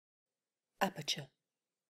Aperture.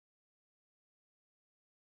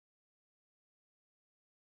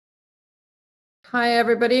 Hi,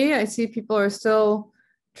 everybody. I see people are still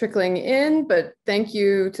trickling in, but thank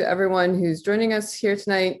you to everyone who's joining us here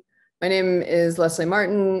tonight. My name is Leslie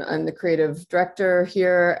Martin. I'm the creative director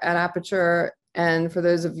here at Aperture. And for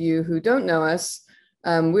those of you who don't know us,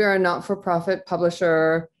 we are a not-for-profit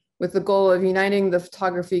publisher with the goal of uniting the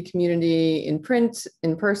photography community in print,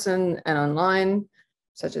 in person, and online,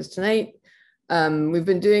 such as tonight. We've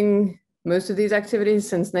been doing most of these activities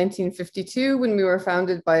since 1952, when we were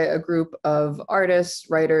founded by a group of artists,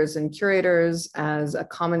 writers, and curators as a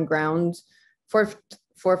common ground for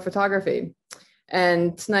photography.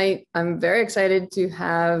 And tonight, I'm very excited to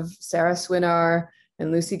have Sara Cwynar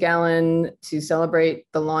and Lucy Gallun to celebrate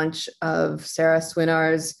the launch of Sara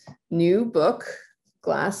Cwynar's new book,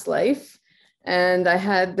 Glass Life. And I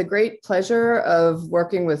had the great pleasure of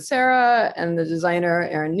working with Sara and the designer,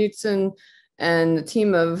 Erin Knutson, and a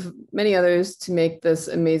team of many others to make this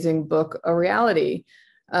amazing book a reality.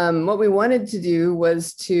 What we wanted to do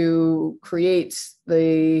was to create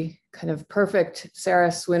the kind of perfect Sara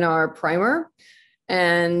Cwynar primer.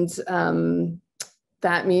 And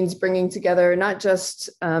that means bringing together not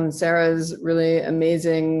just Sara's really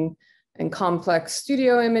amazing and complex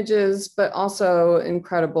studio images, but also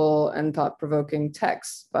incredible and thought-provoking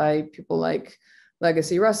texts by people like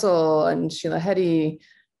Legacy Russell and Sheila Heti,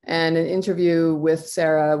 and an interview with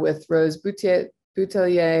Sara with Rose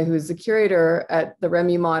Boutelier, who's the curator at the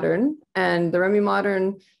Remy Modern. And the Remy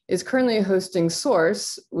Modern is currently hosting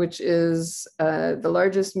Source, which is the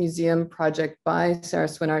largest museum project by Sara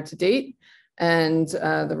Cwynar to date. And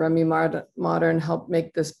the Remy Modern helped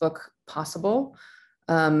make this book possible.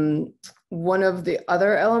 One of the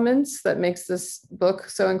other elements that makes this book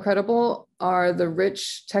so incredible are the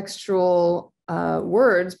rich textual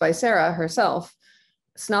words by Sara herself,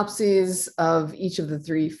 synopses of each of the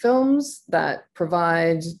 3 films that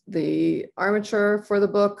provide the armature for the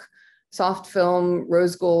book: soft film,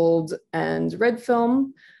 rose gold, and red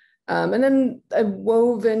film. And then a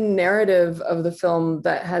woven narrative of the film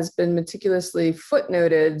that has been meticulously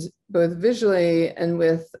footnoted, both visually and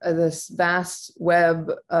with this vast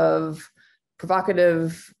web of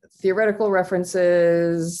provocative theoretical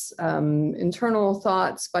references, internal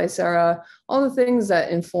thoughts by Sara, all the things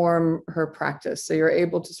that inform her practice. So you're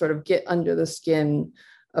able to sort of get under the skin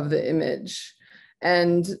of the image.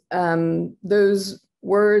 And those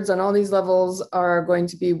words on all these levels are going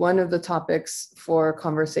to be one of the topics for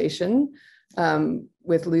conversation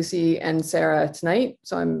with Lucy and Sara tonight.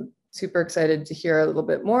 So I'm super excited to hear a little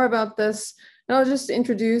bit more about this. And I'll just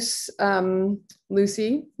introduce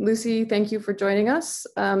Lucy. Lucy, thank you for joining us.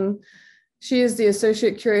 She is the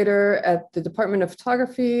associate curator at the Department of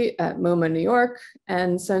Photography at MoMA, New York.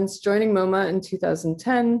 And since joining MoMA in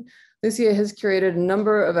 2010, Lucy has curated a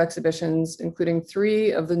number of exhibitions, including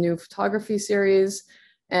 3 of the new photography series.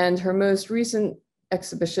 And her most recent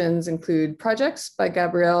exhibitions include Projects by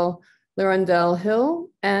Gabrielle Lirondelle Hill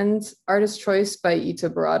and Artist Choice by Ita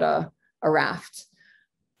Barada, A Raft.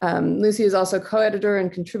 Lucy is also co-editor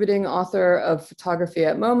and contributing author of Photography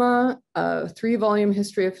at MoMA, a 3-volume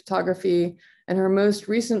history of photography, and her most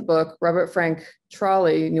recent book, Robert Frank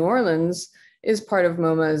Trolley, New Orleans, is part of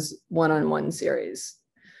MoMA's one-on-one series.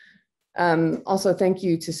 Also, thank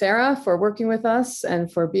you to Sara for working with us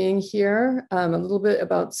and for being here. A little bit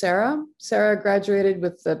about Sara. Sara graduated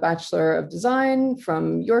with the Bachelor of Design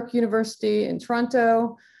from York University in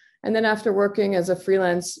Toronto. And then after working as a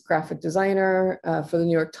freelance graphic designer for the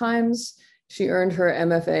New York Times, she earned her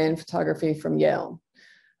MFA in photography from Yale.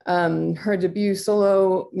 Her debut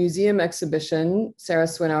solo museum exhibition, Sara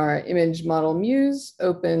Cwynar Image Model Muse,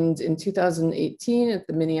 opened in 2018 at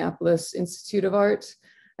the Minneapolis Institute of Art,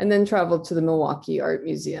 and then traveled to the Milwaukee Art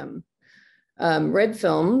Museum. Red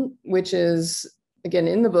Film, which is again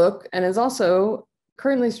in the book and is also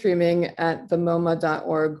currently streaming at the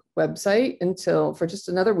MoMA.org website for just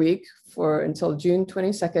another week until June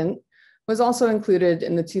 22nd, was also included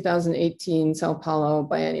in the 2018 Sao Paulo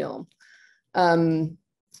Biennial.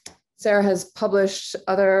 Sara has published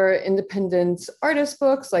other independent artist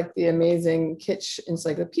books like the amazing Kitsch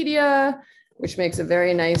Encyclopedia, which makes a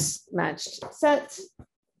very nice matched set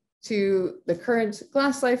to the current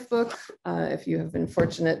Glass Life book. If you have been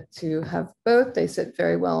fortunate to have both, they sit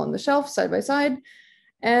very well on the shelf side by side.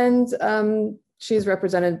 And she's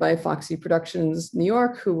represented by Foxy Productions New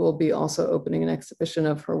York, who will be also opening an exhibition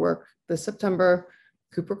of her work this September,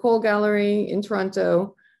 Cooper Cole Gallery in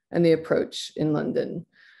Toronto, and the Approach in London.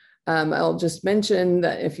 I'll just mention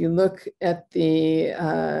that if you look at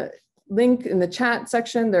the link in the chat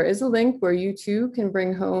section, there is a link where you too can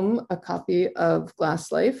bring home a copy of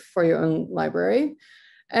Glass Life for your own library.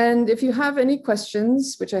 And if you have any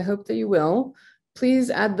questions, which I hope that you will, please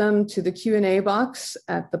add them to the Q&A box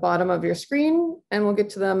at the bottom of your screen, and we'll get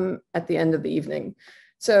to them at the end of the evening.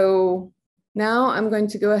 So now I'm going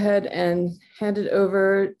to go ahead and hand it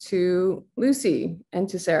over to Lucy and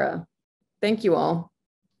to Sara. Thank you all.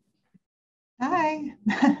 Hi,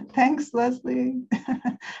 thanks, Leslie.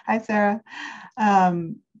 Hi, Sara.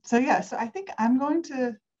 So I think I'm going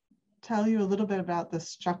to tell you a little bit about the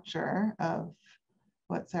structure of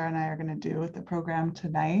what Sara and I are going to do with the program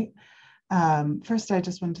tonight. First, I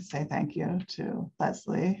just wanted to say thank you to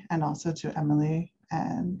Leslie and also to Emily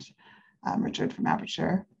and Richard from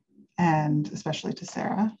Aperture, and especially to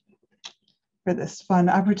Sara for this fun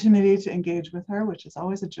opportunity to engage with her, which is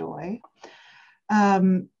always a joy.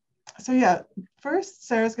 First,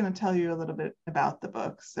 Sara's going to tell you a little bit about the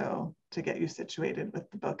book, so to get you situated with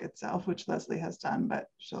the book itself, which Leslie has done, but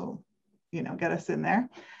she'll, get us in there.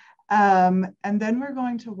 And then we're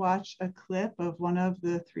going to watch a clip of one of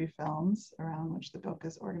the 3 films around which the book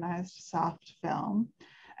is organized, soft film.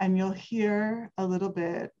 And you'll hear a little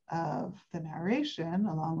bit of the narration,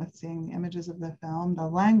 along with seeing the images of the film, the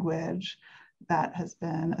language that has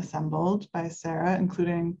been assembled by Sara,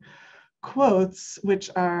 including quotes, which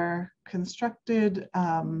are constructed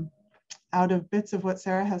out of bits of what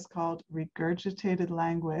Sara has called regurgitated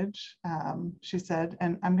language, she said.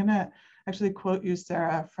 And I'm going to actually quote you,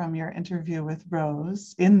 Sara, from your interview with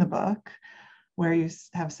Rose in the book, where you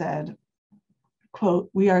have said, quote,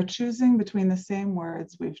 "We are choosing between the same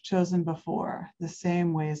words we've chosen before, the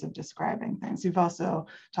same ways of describing things." You've also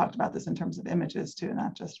talked about this in terms of images too,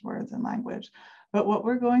 not just words and language. But what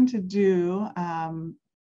we're going to do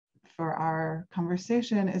for our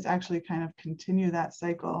conversation is actually kind of continue that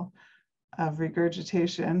cycle of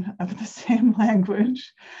regurgitation of the same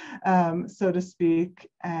language, so to speak.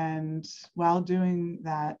 And while doing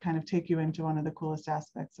that, kind of take you into one of the coolest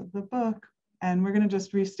aspects of the book. And we're going to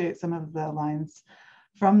just restate some of the lines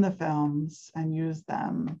from the films and use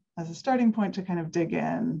them as a starting point to kind of dig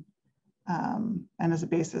in and as a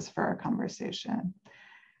basis for our conversation.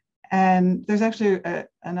 And there's actually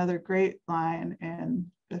another great line in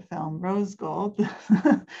the film Rose Gold,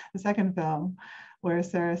 the second film, where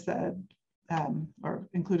Sara said, or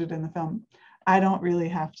included in the film, "I don't really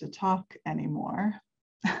have to talk anymore."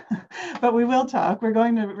 But we will talk. We're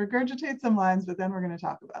going to regurgitate some lines, but then we're going to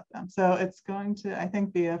talk about them. So it's going to, I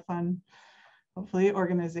think, be a fun, hopefully,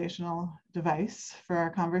 organizational device for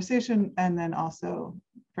our conversation, and then also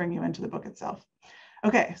bring you into the book itself.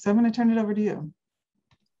 Okay, so I'm going to turn it over to you,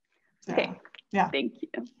 Sara. Okay, yeah. Thank you.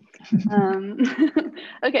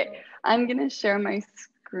 Okay, I'm going to share my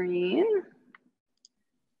screen.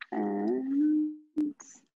 And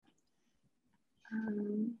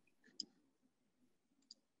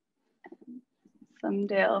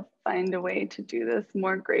someday I'll find a way to do this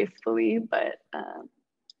more gracefully, but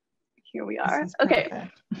here we are. Okay.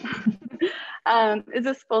 Is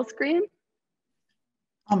this full screen?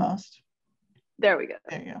 Almost. There we go.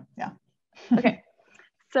 There you go. Yeah. Okay.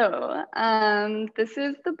 So this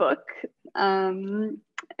is the book. And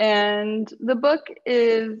the book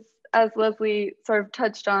is, as Leslie sort of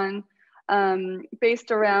touched on,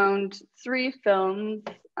 based around 3 films.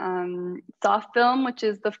 Soft film, which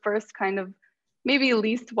is the first kind of maybe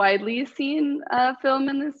least widely seen film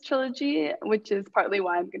in this trilogy, which is partly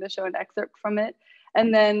why I'm going to show an excerpt from it.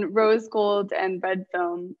 And then Rose Gold and Red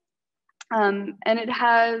Film. And it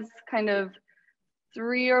has kind of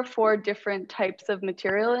 3 or 4 different types of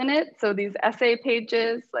material in it. So these essay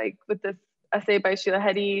pages, like with this essay by Sheila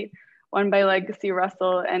Heti, one by Legacy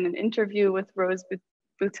Russell, and an interview with Rose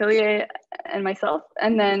Boutillier and myself.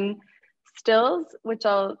 And then stills, which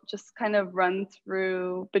I'll just kind of run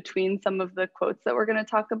through between some of the quotes that we're going to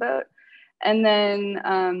talk about. And then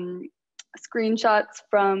screenshots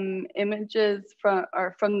from images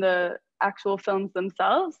from the actual films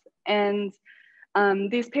themselves. And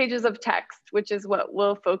these pages of text, which is what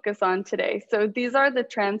we'll focus on today. So these are the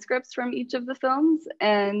transcripts from each of the films,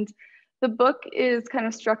 and the book is kind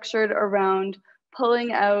of structured around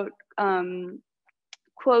pulling out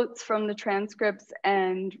quotes from the transcripts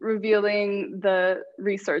and revealing the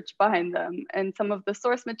research behind them and some of the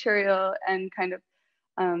source material, and kind of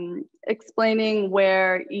explaining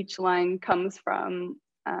where each line comes from.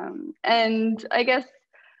 And I guess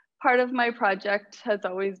part of my project has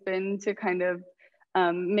always been to kind of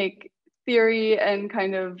make theory and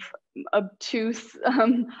kind of obtuse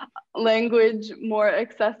language more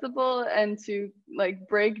accessible, and to like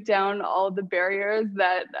break down all the barriers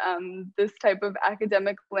that this type of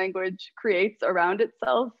academic language creates around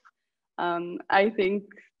itself. I think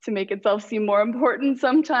to make itself seem more important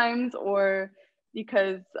sometimes, or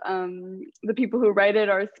because the people who write it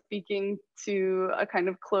are speaking to a kind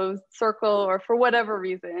of closed circle, or for whatever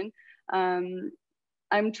reason.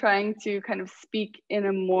 I'm trying to kind of speak in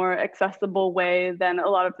a more accessible way than a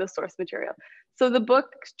lot of the source material. So the book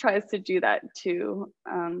tries to do that too.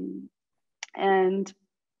 And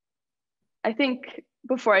I think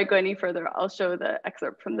before I go any further, I'll show the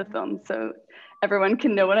excerpt from the film so everyone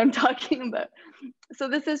can know what I'm talking about. So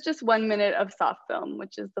this is just 1 minute of soft film,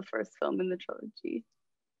 which is the first film in the trilogy.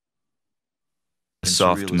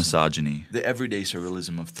 Soft misogyny. The everyday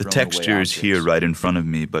surrealism of the texture is here right in front of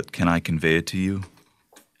me, but can I convey it to you?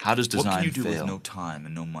 How does design fail? What can you do with no time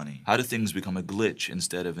and no money? How do things become a glitch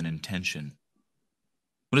instead of an intention?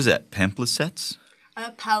 What is that, pamphlets?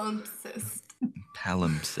 A palimpsest.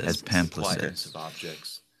 Palimpsest. As pamphlets of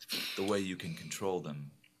objects, the way you can control them.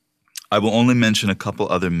 I will only mention a couple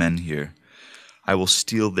other men here. I will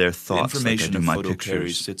steal their thoughts. The information like my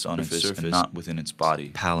pictures sits on its surface and not within its body.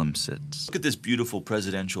 Palimpsests. Look at this beautiful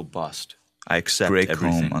presidential bust. I accept Grey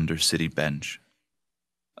everything. Comb under city bench.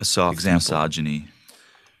 A soft misogyny.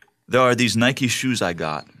 There are these Nike shoes I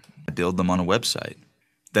got. I build them on a website.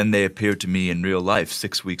 Then they appear to me in real life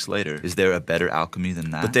 6 weeks later. Is there a better alchemy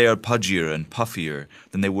than that? But they are pudgier and puffier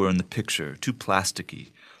than they were in the picture, too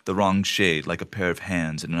plasticky, the wrong shade, like a pair of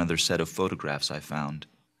hands in another set of photographs I found.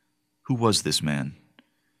 Who was this man?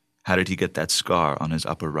 How did he get that scar on his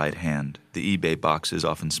upper right hand? The eBay boxes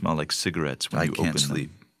often smell like cigarettes when you open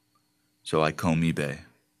them. So I comb eBay.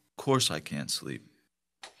 Of course I can't sleep.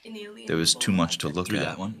 There was too much to look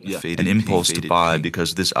at. An impulse to buy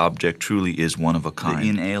because this object truly is one of a kind. The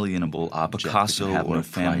inalienable object, Picasso or a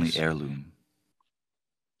family heirloom.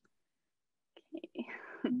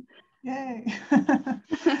 Yay.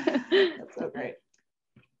 That's so great.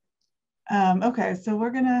 Okay, so we're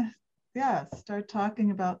gonna, start talking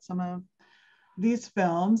about some of these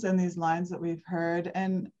films and these lines that we've heard.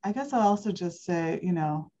 And I guess I'll also just say,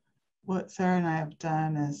 what Sara and I have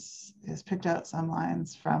done is picked out some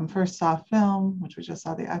lines from first soft film, which we just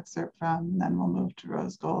saw the excerpt from, and then we'll move to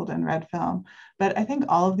rose gold and red film. But I think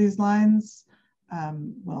all of these lines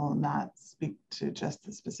will not speak to just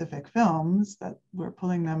the specific films that we're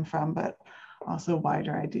pulling them from, but also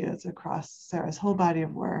wider ideas across Sara's whole body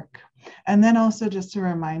of work. And then also just to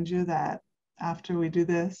remind you that after we do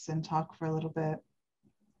this and talk for a little bit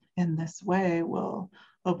in this way, we'll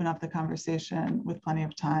open up the conversation with plenty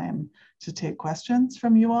of time to take questions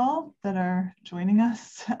from you all that are joining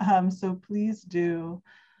us. So please do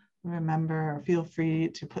remember, or feel free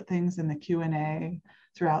to put things in the Q&A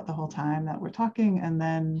throughout the whole time that we're talking, and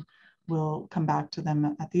then we'll come back to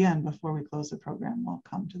them at the end before we close the program. We'll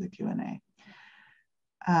come to the Q&A.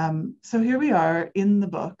 So here we are in the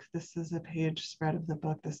book. This is a page spread of the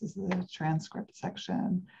book. This is the transcript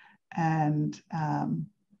section. And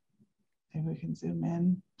maybe we can zoom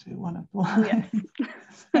in to one of the lines.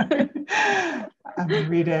 Yes. I'm going to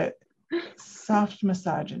read it. Soft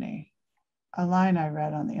misogyny. A line I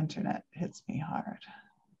read on the internet hits me hard.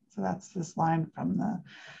 So that's this line from the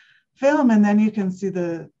film. And then you can see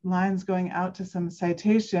the lines going out to some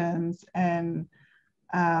citations. And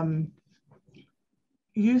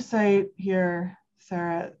you cite here,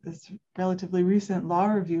 Sara, this relatively recent law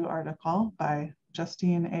review article by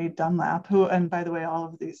Justine A. Dunlap, who, and by the way, all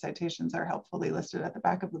of these citations are helpfully listed at the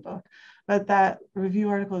back of the book. But that review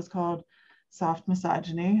article is called Soft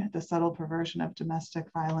Misogyny, the Subtle Perversion of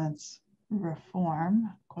Domestic Violence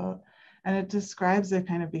Reform, quote. And it describes a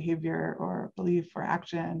kind of behavior or belief or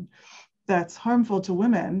action that's harmful to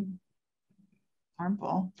women,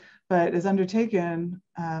 but is undertaken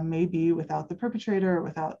maybe without the perpetrator or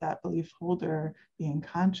without that belief holder being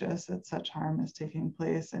conscious that such harm is taking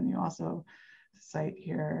place. And you also cite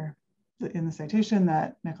here in the citation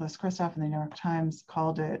that Nicholas Kristof in the New York Times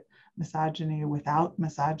called it misogyny without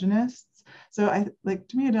misogynists. So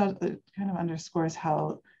to me, it kind of underscores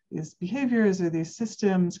how these behaviors or these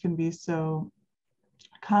systems can be so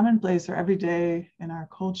commonplace or everyday in our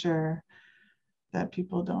culture that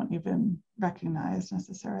people don't even recognize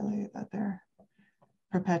necessarily that they're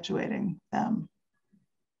perpetuating them.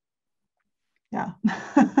 Yeah.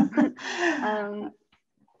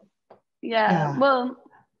 Yeah. Well,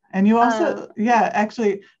 and you also,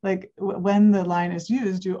 actually, like when the line is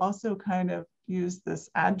used, you also kind of use this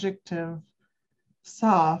adjective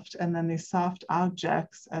soft and then these soft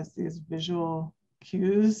objects as these visual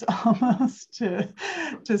cues almost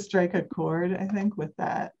to strike a chord, I think, with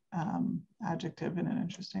that adjective in an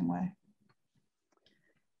interesting way.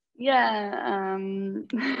 Yeah.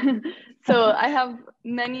 So I have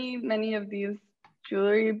many of these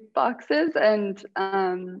jewelry boxes, and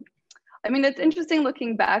I mean, it's interesting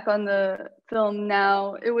looking back on the film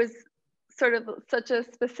now. It was sort of such a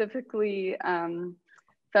specifically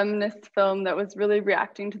feminist film that was really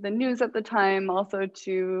reacting to the news at the time, also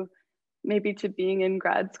to maybe to being in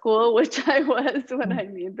grad school, which I was when I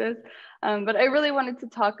made this. But I really wanted to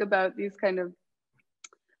talk about these kind of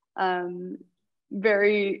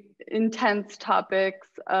very intense topics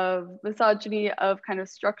of misogyny, of kind of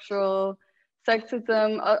structural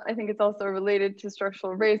sexism. I think it's also related to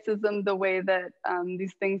structural racism, the way that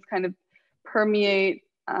these things kind of permeate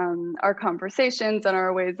our conversations and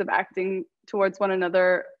our ways of acting towards one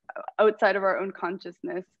another outside of our own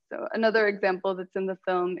consciousness. So another example that's in the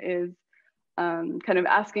film is kind of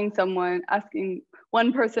asking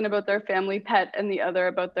one person about their family pet and the other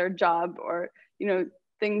about their job, or, you know,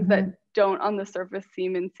 things that don't on the surface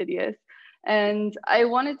seem insidious. And I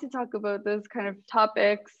wanted to talk about those kind of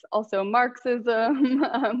topics, also Marxism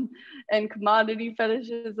and commodity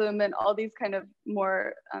fetishism and all these kind of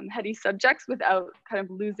more heady subjects without kind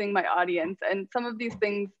of losing my audience. And some of these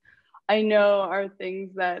things I know are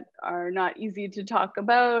things that are not easy to talk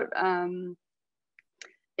about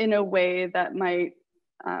in a way that might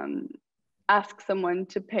ask someone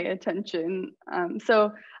to pay attention.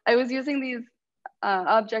 So I was using these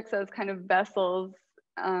objects as kind of vessels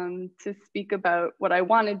to speak about what I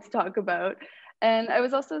wanted to talk about. And I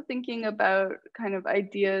was also thinking about kind of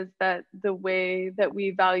ideas that the way that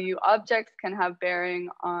we value objects can have bearing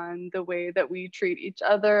on the way that we treat each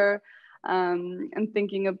other, and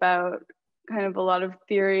thinking about kind of a lot of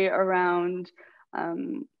theory around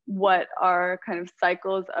what are kind of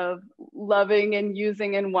cycles of loving and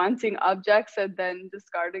using and wanting objects and then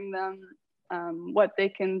discarding them, what they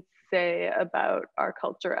can say about our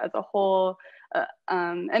culture as a whole.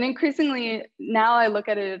 And increasingly now I look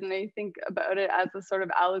at it and I think about it as a sort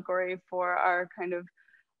of allegory for our kind of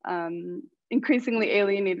increasingly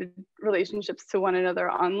alienated relationships to one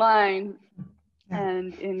another online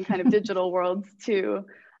and in kind of digital worlds too.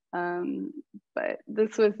 But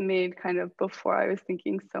this was made kind of before I was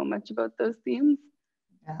thinking so much about those themes.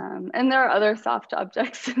 And there are other soft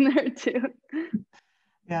objects in there too.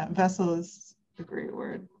 Yeah, vessel is a great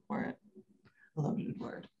word for it. A loaded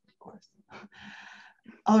word, of course.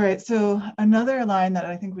 All right, so another line that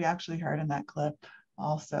I think we actually heard in that clip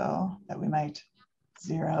also that we might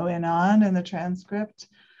zero in on in the transcript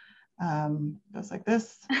goes like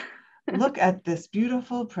this. Look at this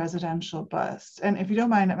beautiful presidential bust. And if you don't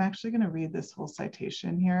mind, I'm actually going to read this whole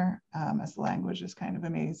citation here, as the language is kind of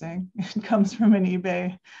amazing. It comes from an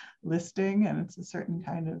eBay listing, and it's a certain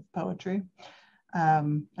kind of poetry,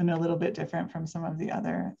 and a little bit different from some of the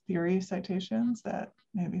other theory citations that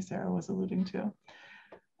maybe Sarah was alluding to.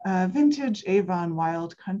 Vintage Avon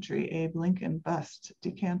Wild Country Abe Lincoln bust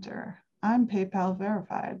decanter. I'm PayPal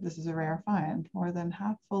verified. This is a rare find. More than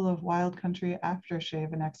half full of Wild Country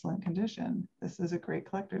aftershave in excellent condition. This is a great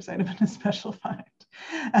collector's item and a special find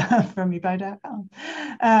from eBay.com.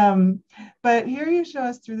 But here you show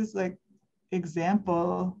us through this like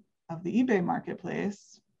example of the eBay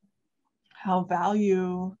marketplace, how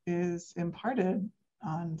value is imparted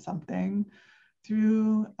on something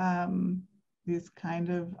through these kind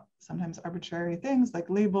of sometimes arbitrary things like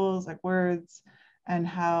labels, like words, and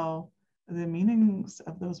how the meanings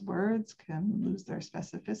of those words can lose their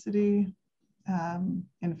specificity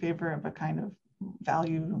in favor of a kind of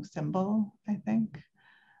value symbol, I think.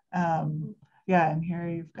 Yeah, and here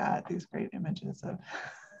you've got these great images of,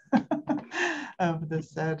 of the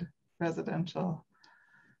said presidential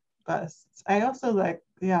busts. I also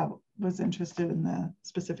was interested in the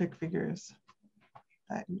specific figures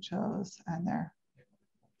that you chose and their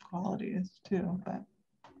qualities too, but.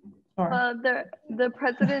 Well, the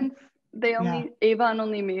presidents, Avon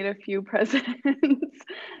only made a few presidents.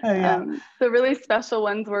 Oh, yeah. The really special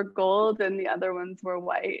ones were gold and the other ones were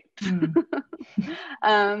white.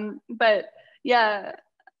 But yeah,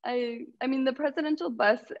 I mean, the presidential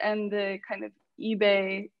bust and the kind of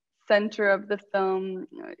eBay center of the film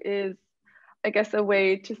is, I guess, a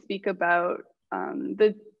way to speak about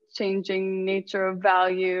the changing nature of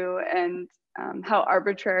value and how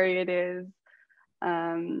arbitrary it is.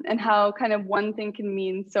 And how kind of one thing can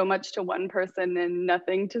mean so much to one person and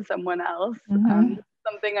nothing to someone else.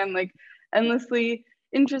 Something I'm like endlessly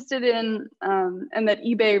interested in, and that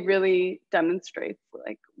eBay really demonstrates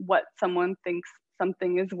like what someone thinks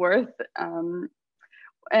something is worth.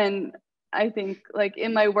 And I think like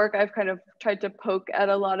in my work, I've kind of tried to poke at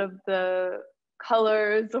a lot of the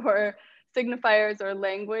colors or signifiers or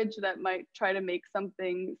language that might try to make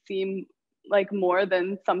something seem like more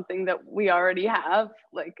than something that we already have,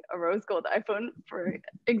 like a rose gold iPhone, for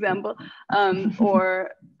example, or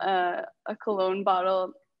a cologne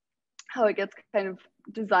bottle. how it gets kind of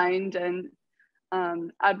designed and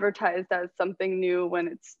advertised as something new when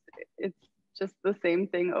it's just the same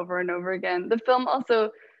thing over and over again. The film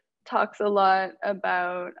also talks a lot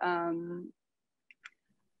about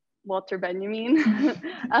Walter Benjamin,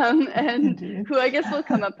 and Indeed. who I guess will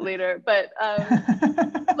come up later, but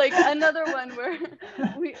like another one where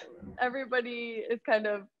everybody is kind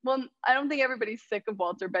of, well, I don't think everybody's sick of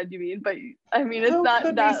Walter Benjamin, but I mean, it's who not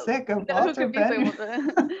could that be sick of who Walter could be sick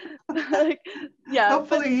Benjamin? like, yeah.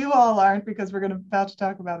 Hopefully you all aren't, because we're about to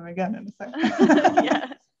talk about him again in a second. Yeah.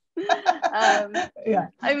 Yeah.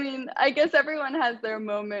 I mean, I guess everyone has their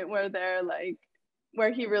moment where they're like,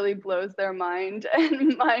 where he really blows their mind,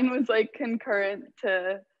 and mine was like concurrent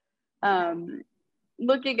to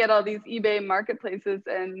looking at all these eBay marketplaces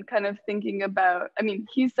and kind of thinking about, I mean,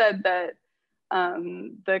 he said that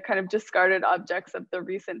the kind of discarded objects of the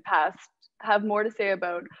recent past have more to say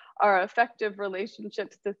about our affective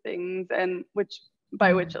relationships to things, and which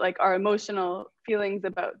like our emotional feelings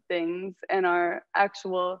about things and our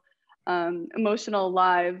actual emotional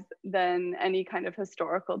lives than any kind of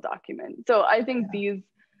historical document. So I think these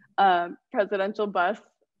presidential busts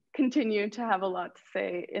continue to have a lot to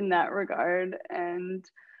say in that regard. And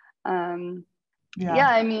yeah,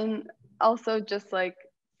 I mean, also just like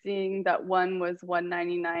seeing that one was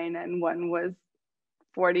 $1.99 and one was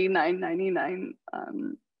 $49.99,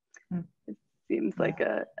 it seems like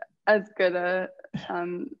as good a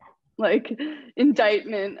like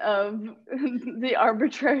indictment of the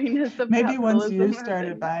arbitrariness of maybe capitalism. Once you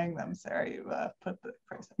started buying them, Sarah, you put the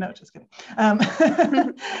price. No, just kidding.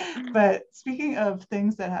 But speaking of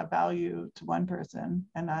things that have value to one person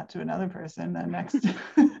and not to another person, the next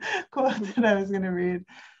quote that I was going to read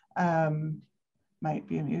might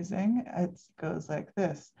be amusing. It goes like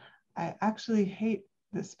this: I actually hate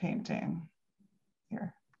this painting.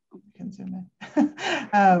 Here, you can zoom in.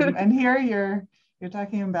 And here you're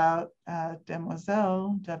talking about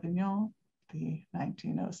Demoiselle d'Avignon, the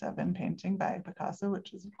 1907 painting by Picasso,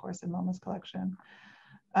 which is of course in MoMA's collection.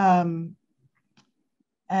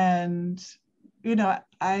 And you know,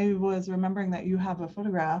 I was remembering that you have a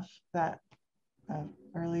photograph, that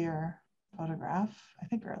earlier photograph, I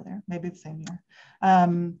think earlier, maybe the same year,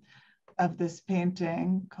 of this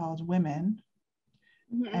painting called Women,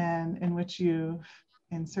 and in which you've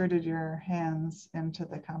inserted your hands into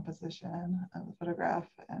the composition of the photograph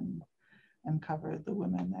and covered the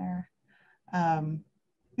women there.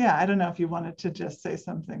 Yeah, I don't know if you wanted to just say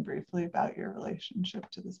something briefly about your relationship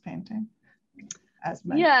to this painting, as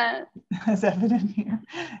evident here.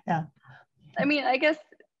 Yeah. I mean, I guess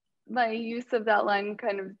my use of that line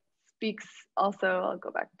kind of speaks also, I'll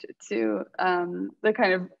go back to the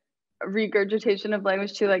kind of regurgitation of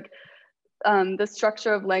language to like the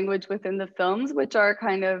structure of language within the films, which are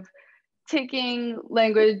kind of taking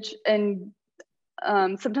language and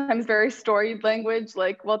sometimes very storied language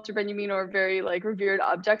like Walter Benjamin, or very like revered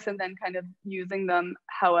objects, and then kind of using them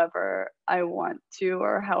however I want to,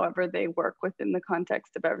 or however they work within the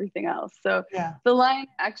context of everything else. So the line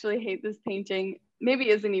 "actually hate this painting" maybe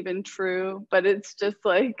isn't even true, but it's just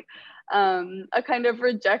like a kind of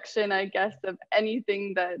rejection, I guess, of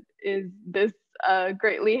anything that is this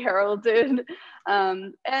greatly heralded,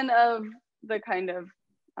 and of the kind of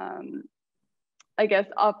I guess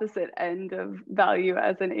opposite end of value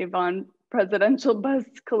as an Avon presidential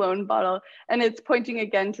bust cologne bottle. And it's pointing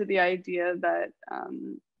again to the idea that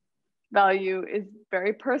value is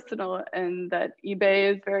very personal, and that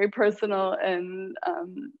eBay is very personal, and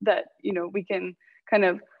that, you know, we can kind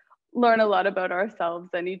of learn a lot about ourselves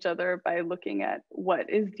and each other by looking at what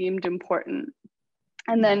is deemed important.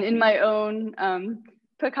 And then in my own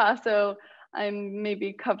Picasso, I'm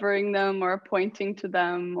maybe covering them or pointing to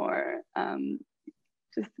them, or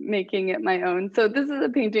just making it my own. So this is a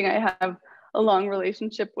painting I have a long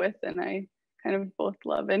relationship with, and I kind of both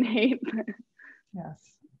love and hate.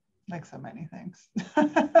 Yes, like so many things.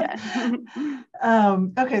 Yeah.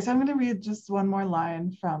 Okay, so I'm going to read just one more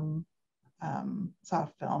line from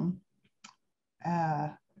Soft Film.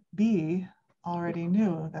 B already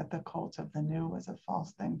knew that the cult of the new was a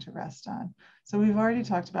false thing to rest on. So we've already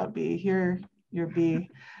talked about B. Here, your B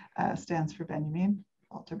stands for Benjamin,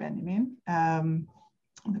 Walter Benjamin,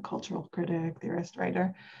 the cultural critic, theorist,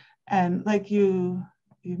 writer. And like you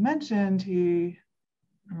mentioned, he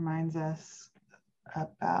reminds us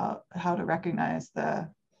about how to recognize the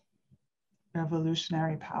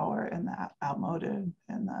revolutionary power in the outmoded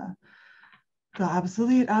and the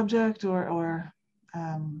obsolete object or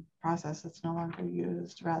process that's no longer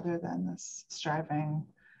used, rather than this striving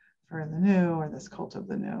for the new, or this cult of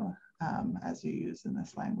the new, as you use in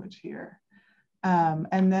this language here.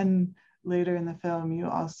 And then later in the film, you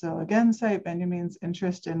also again cite Benjamin's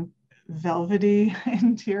interest in velvety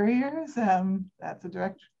interiors. That's a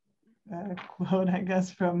direct quote, I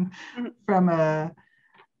guess, from a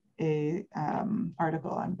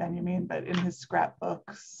article on Benjamin, but in his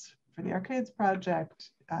scrapbooks for the Arcades project,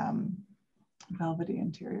 velvety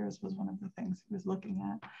interiors was one of the things he was looking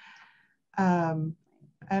at.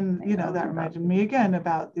 And you know, that reminded me again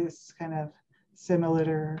about these kind of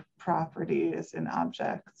similar properties in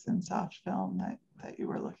objects in soft film that you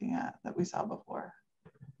were looking at, that we saw before.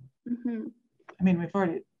 I mean, we've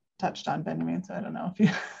already touched on Benjamin, so I don't know if you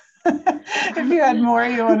if you had more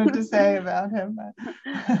you wanted to say about him. But.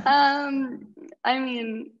 I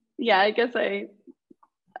mean, yeah, I guess I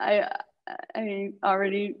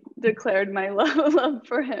already declared my love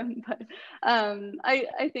for him, but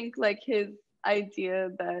I think like his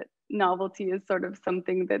idea that novelty is sort of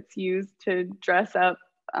something that's used to dress up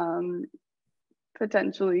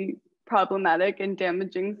potentially problematic and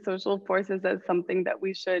damaging social forces as something that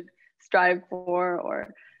we should strive for,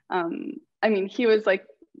 or I mean, he was like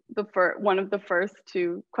one of the first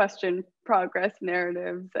to question progress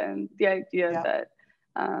narratives and the idea that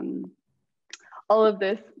all of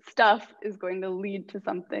this stuff is going to lead to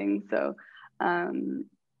something. So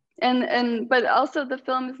but also the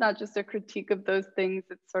film is not just a critique of those things,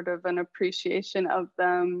 it's sort of an appreciation of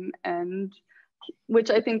them, and which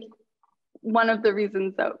I think one of the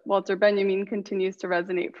reasons that Walter Benjamin continues to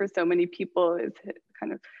resonate for so many people is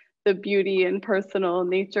kind of the beauty and personal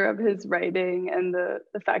nature of his writing, and the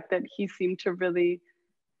fact that he seemed to really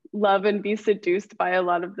love and be seduced by a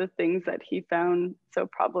lot of the things that he found so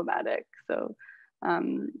problematic. So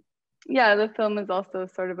yeah, the film is also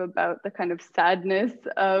sort of about the kind of sadness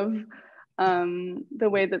of the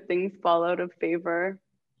way that things fall out of favor.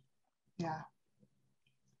 Yeah.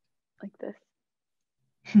 Like this.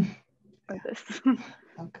 Or this.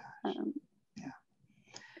 Oh gosh. Yeah.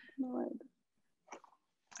 Lord.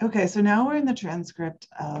 Okay, so now we're in the transcript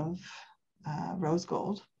of Rose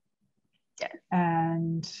Gold. Yes.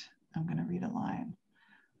 And I'm going to read a line.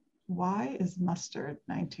 Why is mustard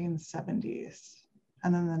 1970s?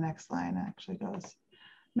 And then the next line actually goes,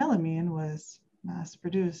 melamine was mass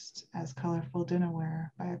produced as colorful dinnerware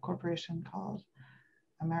by a corporation called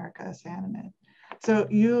America Sanimid. So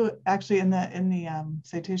you actually in the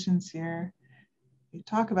citations here, you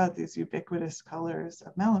talk about these ubiquitous colors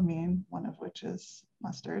of melamine, one of which is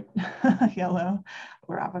mustard, yellow,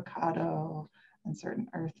 or avocado, and certain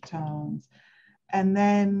earth tones. And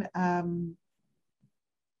then I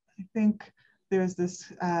think there's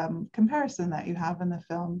this comparison that you have in the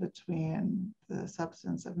film between the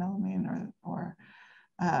substance of melamine or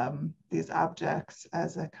these objects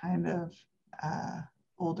as a kind of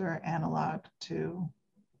older analog to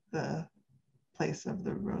the place of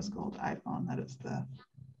the rose gold iPhone that is the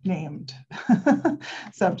named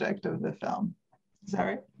subject of the film. Is that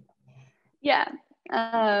right? Yeah.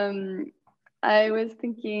 I was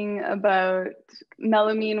thinking about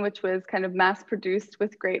melamine, which was kind of mass produced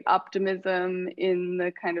with great optimism in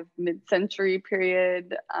the kind of mid-century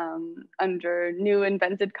period under new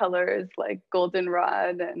invented colors like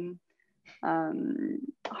goldenrod and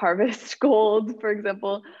harvest gold, for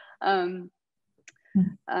example, and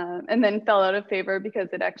then fell out of favor because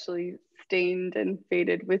it actually stained and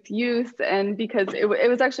faded with use, and because it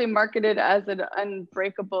was actually marketed as an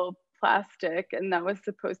unbreakable plastic, and that was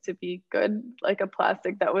supposed to be good, like a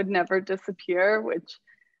plastic that would never disappear, which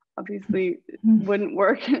obviously wouldn't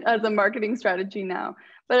work as a marketing strategy now.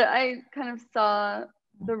 But I kind of saw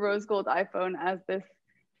the rose gold iPhone as this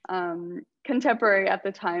contemporary at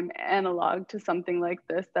the time analog to something like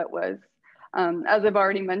this that was, as I've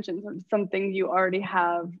already mentioned, something you already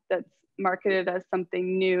have that's marketed as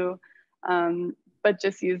something new, but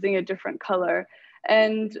just using a different color.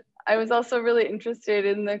 And I was also really interested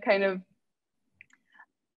in the kind of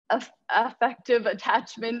affective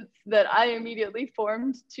attachments that I immediately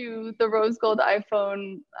formed to the rose gold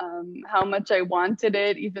iPhone, how much I wanted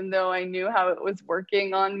it, even though I knew how it was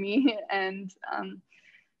working on me. And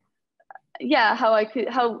yeah,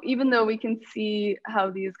 how even though we can see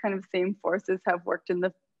how these kind of same forces have worked in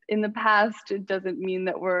the past, it doesn't mean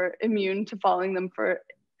that we're immune to falling them for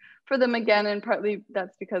them again. And partly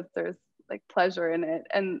that's because there's like pleasure in it.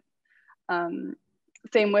 And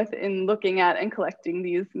same with in looking at and collecting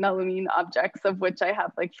these melamine objects, of which I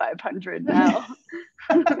have like 500 now.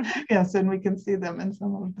 Yes, and we can see them in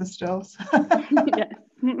some of the stills Yes.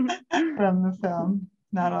 from the film.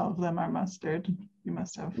 Not all of them are mustard. You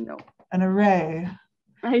must have an array.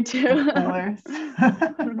 I do. Of colors.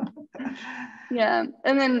 Yeah,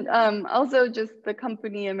 and then also just the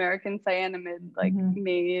company American Cyanamid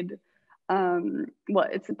made, well,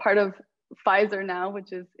 it's a part of Pfizer now,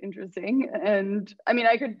 which is interesting. And I mean,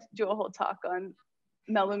 I could do a whole talk on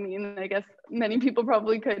melamine. I guess many people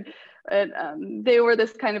probably could. But they were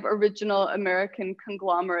this kind of original American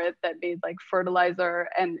conglomerate that made like fertilizer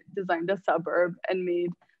and designed a suburb and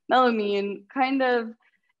made melamine, kind of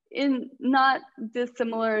in not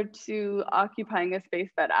dissimilar to occupying a space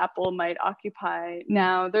that Apple might occupy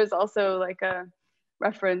now. There's also like a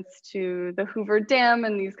reference to the Hoover Dam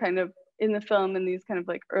and these kind of in the film, and these kind of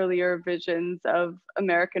like earlier visions of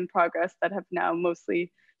American progress that have now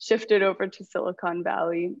mostly shifted over to Silicon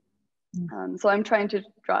Valley. So I'm trying to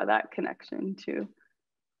draw that connection too.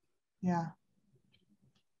 Yeah.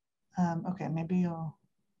 Okay, maybe you'll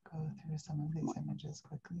go through some of these images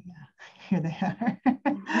quickly. Yeah, here they are.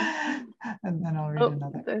 And then I'll read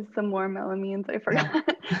another. There's some more melamines, I forgot. Yeah.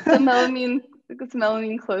 It's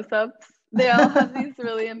melamine close-ups. They all have these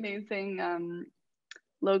really amazing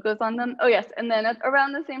logos on them. Oh yes, and then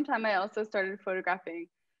around the same time, I also started photographing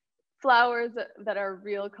flowers that are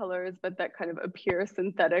real colors, but that kind of appear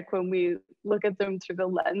synthetic when we look at them through the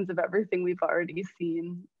lens of everything we've already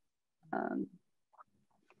seen.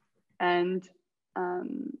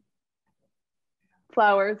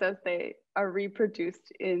 Flowers as they are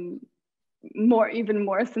reproduced in even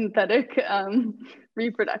more synthetic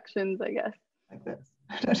reproductions, I guess. Like this.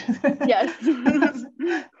 Yes.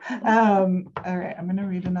 All right, I'm gonna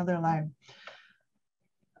read another line.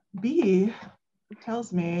 B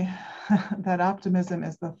tells me that optimism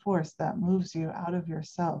is the force that moves you out of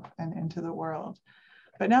yourself and into the world.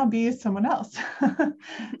 But now B is someone else.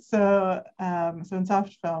 So in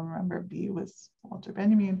soft film, remember B was Walter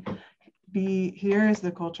Benjamin. B here is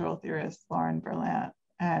the cultural theorist Lauren Berlant.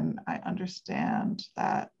 And I understand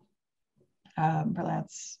that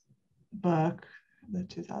Berlant's book, the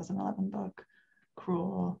 2011 book,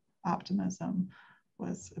 Cruel Optimism,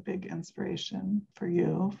 was a big inspiration for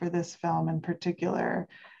you for this film in particular.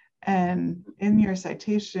 And in your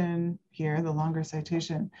citation here, the longer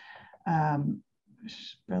citation,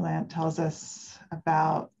 Berlant tells us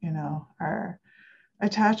about, our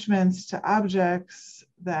attachments to objects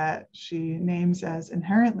that she names as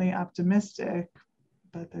inherently optimistic,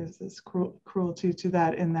 but there's this cruelty to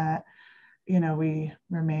that in that, we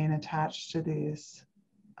remain attached to these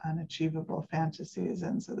unachievable fantasies.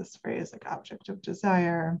 And so this phrase, like object of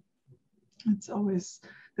desire, it's always,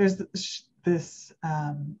 there's this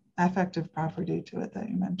affective property to it that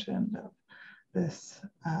you mentioned, of this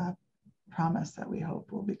promise that we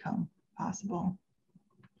hope will become possible.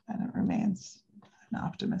 And it remains an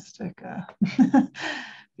optimistic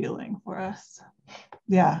feeling for us.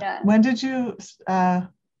 Yeah. When did you,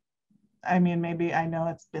 maybe I know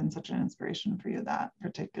it's been such an inspiration for you, that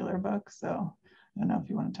particular book. So I don't know if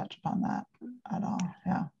you want to touch upon that at all.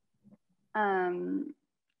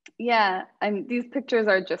 Yeah. These pictures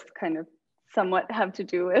are just kind of somewhat have to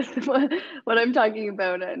do with what I'm talking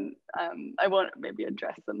about, and I won't maybe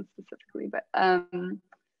address them specifically, but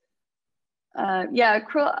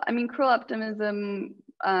Cruel Optimism,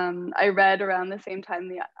 I read around the same time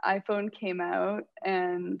the iPhone came out,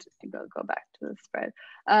 and I'll go back to the spread.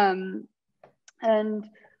 And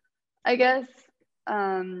I guess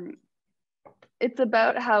it's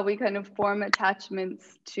about how we kind of form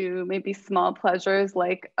attachments to maybe small pleasures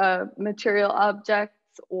like material objects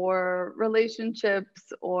or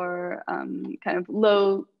relationships, or kind of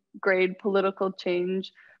low grade political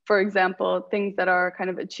change. For example, things that are kind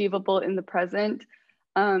of achievable in the present,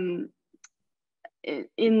 and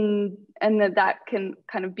that can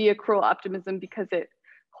kind of be a cruel optimism because it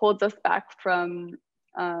holds us back from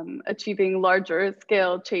achieving larger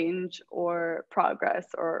scale change or progress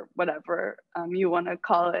or whatever you want to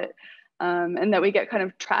call it, and that we get kind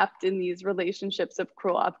of trapped in these relationships of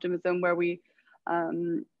cruel optimism where we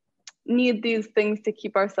need these things to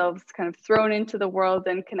keep ourselves kind of thrown into the world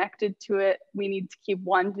and connected to it. We need to keep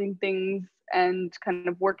wanting things and kind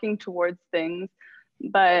of working towards things,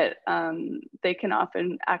 but they can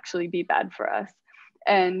often actually be bad for us.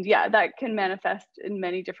 And yeah, that can manifest in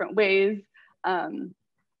many different ways.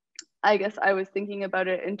 I guess I was thinking about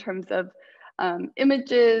it in terms of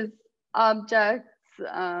images, objects,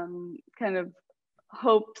 kind of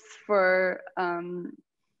hopes for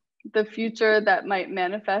the future that might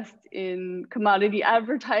manifest in commodity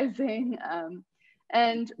advertising,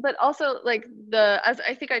 but also like as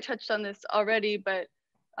I think I touched on this already, but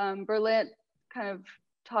Berlant kind of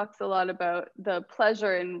talks a lot about the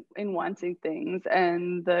pleasure in wanting things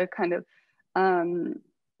and the kind of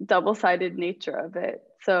double-sided nature of it.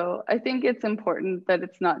 So I think it's important that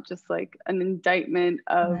it's not just like an indictment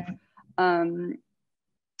of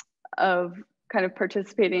kind of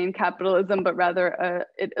participating in capitalism, but rather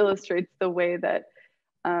it illustrates the way that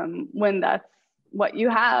when that's what you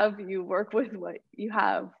have, you work with what you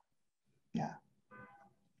have. Yeah.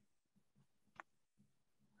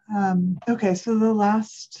 Okay, so the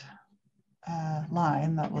last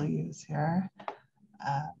line that we'll use here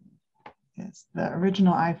is the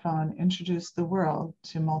original iPhone introduced the world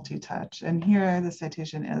to multi-touch. And here the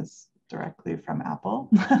citation is directly from Apple,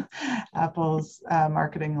 Apple's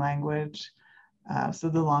marketing language. So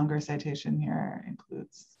the longer citation here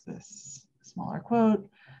includes this smaller quote.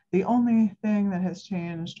 The only thing that has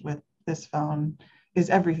changed with this phone is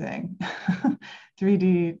everything.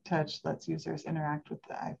 3D touch lets users interact with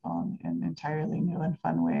the iPhone in entirely new and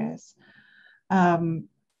fun ways.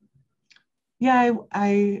 Yeah,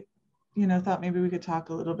 I thought maybe we could talk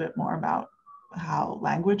a little bit more about how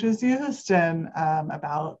language is used and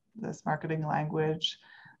about this marketing language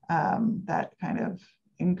that kind of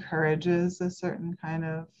encourages a certain kind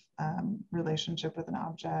of relationship with an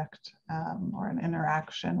object or an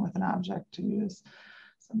interaction with an object, to use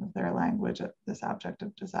some of their language, this object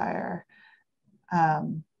of desire.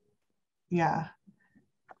 Yeah.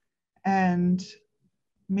 And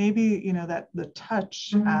maybe, that the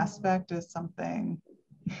touch aspect is something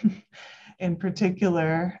in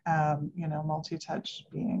particular, multi-touch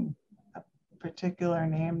being a particular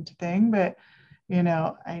named thing, but,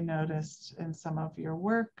 I noticed in some of your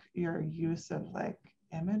work, your use of like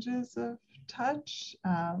images of touch,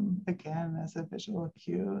 again, as a visual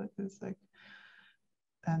cue is like,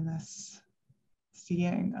 and this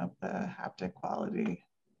seeing of the haptic quality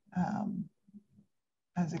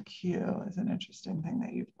as a cue is an interesting thing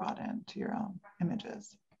that you've brought into your own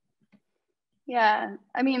images. Yeah,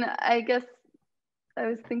 I mean, I guess I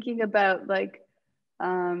was thinking about like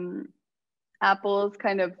Apple's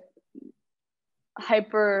kind of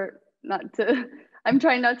I'm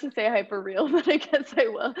trying not to say hyper real, but I guess I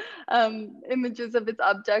will, images of its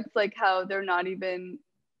objects, like how they're not even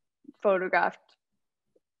photographed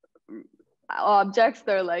objects,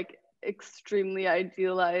 they're like extremely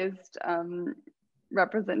idealized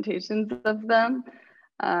representations of them.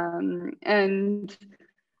 And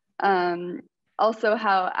also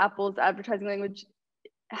how Apple's advertising language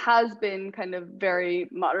has been kind of very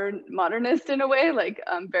modernist in a way, like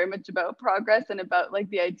very much about progress and about like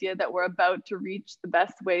the idea that we're about to reach the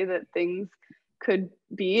best way that things could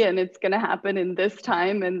be, and it's going to happen in this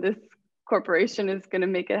time, and this corporation is going to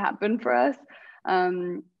make it happen for us.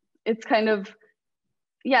 It's kind of,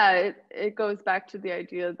 yeah, it goes back to the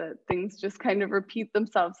idea that things just kind of repeat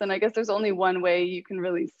themselves, and I guess there's only one way you can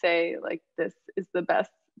really say like this is the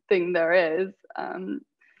best thing there is.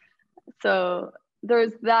 So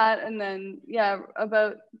there's that, and then yeah,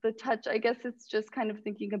 about the touch, I guess it's just kind of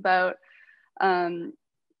thinking about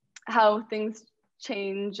how things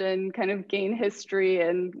change and kind of gain history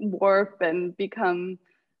and warp and become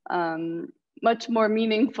much more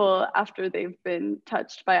meaningful after they've been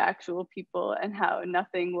touched by actual people, and how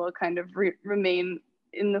nothing will kind of remain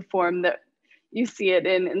in the form that you see it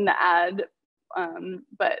in the ad,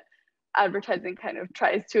 but advertising kind of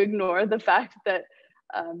tries to ignore the fact that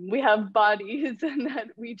we have bodies and that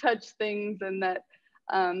we touch things and that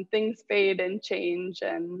things fade and change.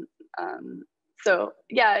 And so,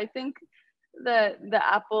 yeah, I think that the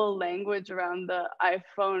Apple language around the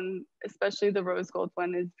iPhone, especially the rose gold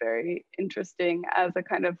one, is very interesting as a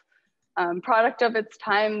kind of product of its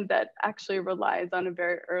time that actually relies on a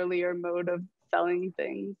very earlier mode of selling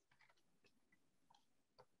things.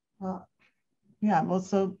 Well, yeah, well,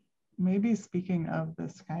 so maybe speaking of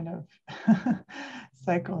this kind of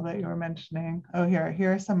cycle that you were mentioning, here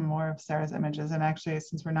are some more of Sara's images. And actually,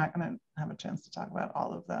 since we're not going to have a chance to talk about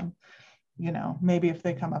all of them, maybe if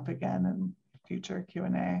they come up again in future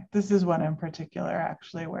Q&A. This is one in particular,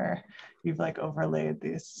 actually, where you've like overlaid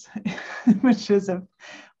these images of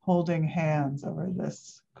holding hands over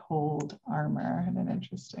this cold armor in an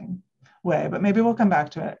interesting way. But maybe we'll come back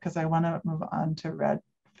to it because I want to move on to red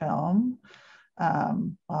film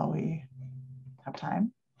while we have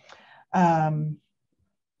time,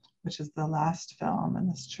 which is the last film in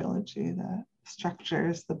this trilogy that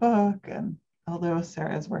structures the book. And although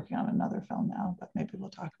Sara is working on another film now, but maybe we'll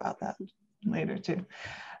talk about that later too.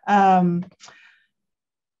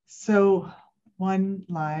 So one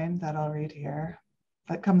line that I'll read here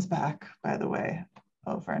that comes back, by the way,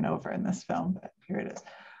 over and over in this film, but here it is: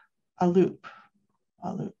 a loop,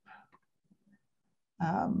 a loop.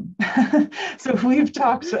 So we've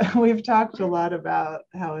talked a lot about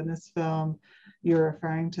how in this film you're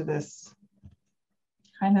referring to this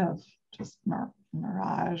kind of just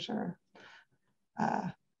mirage or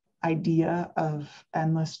idea of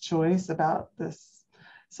endless choice, about this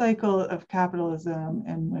cycle of capitalism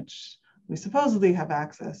in which we supposedly have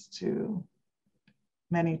access to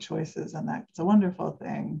many choices, and that's a wonderful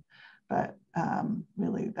thing. But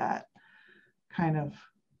really that kind of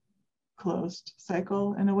closed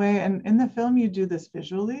cycle in a way. And in the film, you do this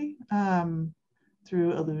visually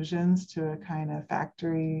through allusions to a kind of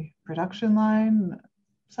factory production line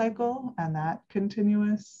cycle and that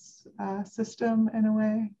continuous system in a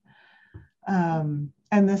way.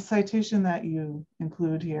 And this citation that you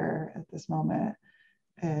include here at this moment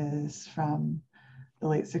is from the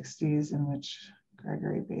late 60s, in which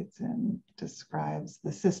Gregory Bateson describes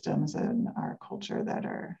the systems in our culture that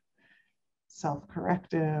are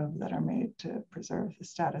self-corrective, that are made to preserve the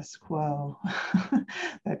status quo,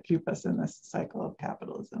 that keep us in this cycle of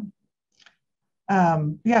capitalism.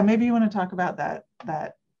 Yeah, maybe you want to talk about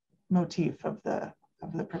that motif of the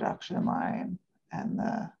production line and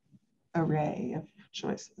the array of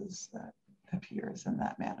choices that appears in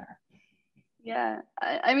that manner. Yeah,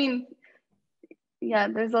 I mean, yeah,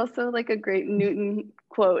 there's also like a great Newton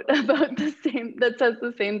quote about the same, that says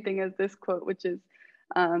the same thing as this quote, which is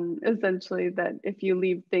essentially that if you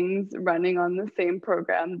leave things running on the same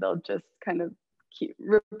program, they'll just kind of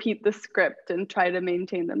repeat the script and try to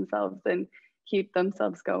maintain themselves and keep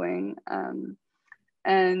themselves going.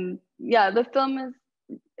 And yeah, the film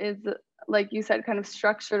is like you said, kind of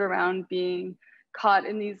structured around being caught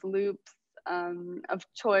in these loops of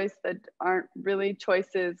choice that aren't really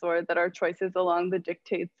choices, or that are choices along the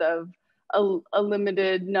dictates of a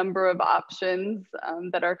limited number of options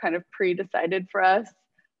that are kind of pre-decided for us,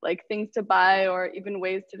 like things to buy, or even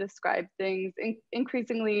ways to describe things,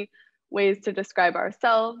 increasingly ways to describe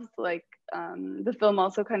ourselves. Like the film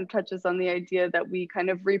also kind of touches on the idea that we kind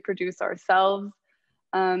of reproduce ourselves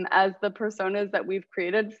as the personas that we've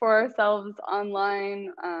created for ourselves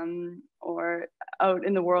online or out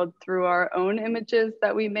in the world through our own images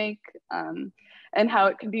that we make, and how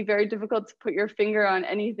it can be very difficult to put your finger on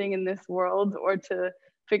anything in this world or to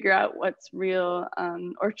figure out what's real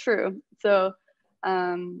or true. So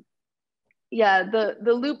yeah,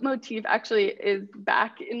 the loop motif actually is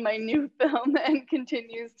back in my new film and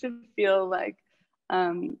continues to feel like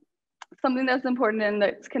something that's important and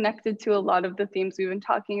that's connected to a lot of the themes we've been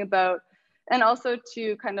talking about, and also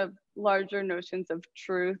to kind of larger notions of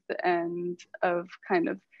truth and of kind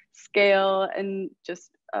of scale, and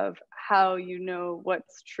just of how you know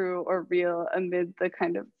what's true or real amid the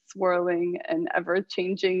kind of swirling and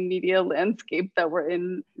ever-changing media landscape that we're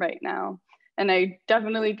in right now. And I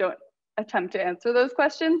definitely don't attempt to answer those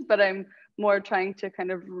questions, but I'm more trying to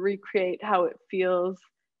kind of recreate how it feels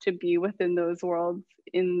to be within those worlds,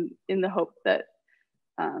 in the hope that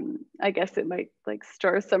I guess it might like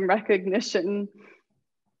stir some recognition.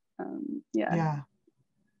 Yeah.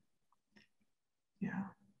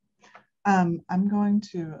 I'm going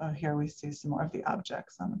to, oh, here we see some more of the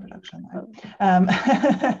objects on the production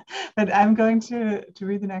line. But I'm going to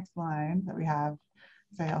read the next line that we have,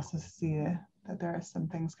 because I also see that there are some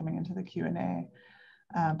things coming into the Q&A.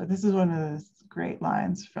 But this is one of those great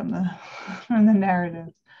lines from the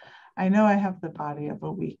narrative. I know I have the body of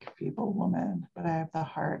a weak, feeble woman, but I have the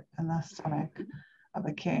heart and the stomach of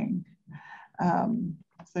a king.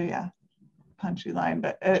 So yeah, punchy line,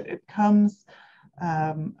 but it comes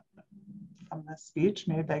from the speech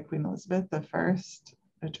made by Queen Elizabeth I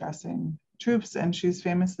addressing troops, and she's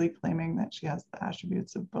famously claiming that she has the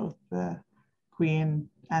attributes of both the queen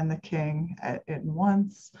and the king in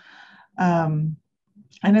once. And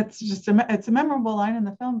it's just it's a memorable line in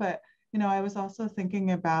the film, but you know, I was also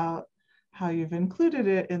thinking about how you've included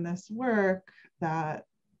it in this work that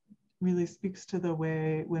really speaks to the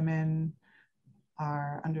way women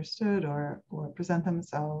are understood or present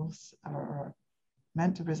themselves, or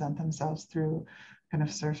meant to present themselves through kind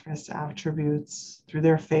of surface attributes, through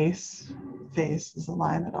their face. Face is a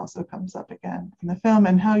line that also comes up again in the film,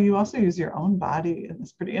 and how you also use your own body in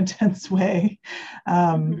this pretty intense way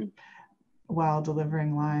while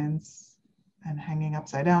delivering lines and hanging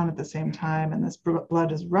upside down at the same time, and this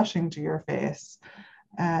blood is rushing to your face.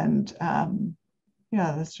 And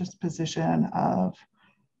yeah, this just position of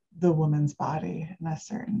the woman's body in a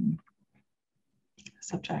certain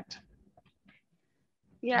subject.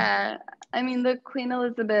 Yeah, I mean, the Queen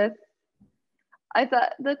Elizabeth, I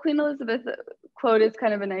thought the Queen Elizabeth quote is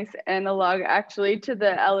kind of a nice analog actually to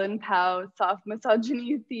the Ellen Pao soft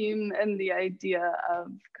misogyny theme, and the idea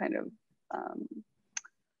of kind of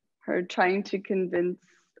her trying to convince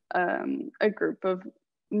a group of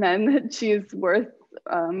men that she is worth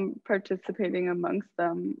participating amongst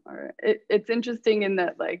them. Or it's interesting in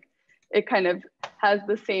that, like, it kind of has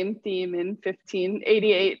the same theme in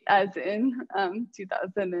 1588 as in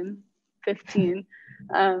 2015,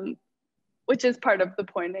 which is part of the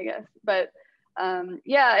point, I guess. But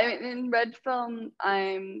Yeah, in red film,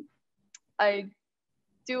 I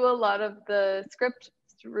do a lot of the script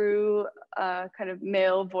through a kind of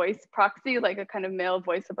male voice proxy, like a kind of male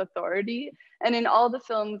voice of authority. And in all the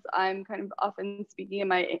films, I'm kind of often speaking in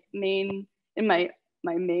my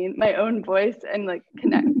own voice, and like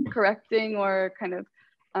correcting or kind of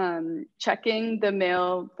checking the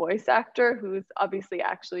male voice actor who's obviously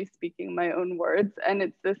actually speaking my own words. And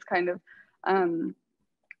it's this kind of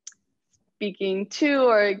speaking to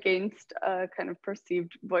or against a kind of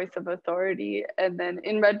perceived voice of authority. And then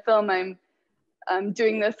in red film, I'm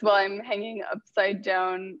doing this while I'm hanging upside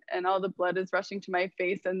down and all the blood is rushing to my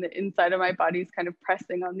face and the inside of my body is kind of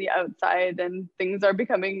pressing on the outside, and things are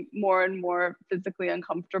becoming more and more physically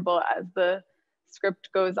uncomfortable as the script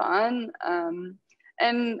goes on.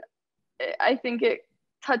 And I think it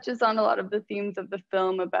touches on a lot of the themes of the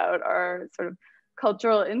film about our sort of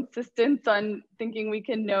cultural insistence on thinking we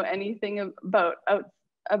can know anything about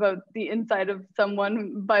the inside of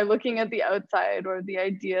someone by looking at the outside, or the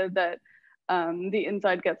idea that the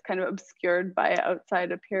inside gets kind of obscured by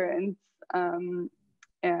outside appearance. And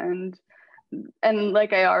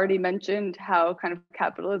like I already mentioned, how kind of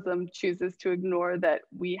capitalism chooses to ignore that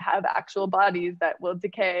we have actual bodies that will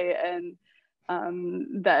decay and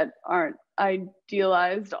that aren't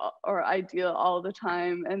idealized or ideal all the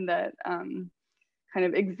time, and that kind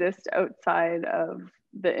of exist outside of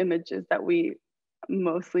the images that we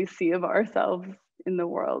mostly see of ourselves in the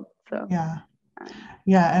world. So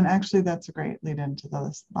yeah, and actually that's a great lead into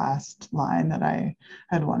this last line that I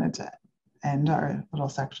had wanted to end our little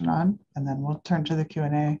section on, and then we'll turn to the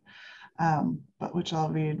Q&A, but which I'll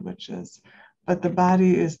read, which is, but the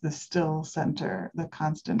body is the still center, the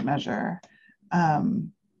constant measure.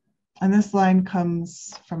 And this line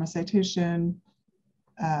comes from a citation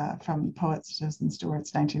from poet Susan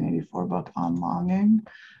Stewart's 1984 book On Longing,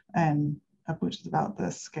 and which is about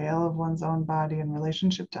the scale of one's own body in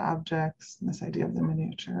relationship to objects, and this idea of the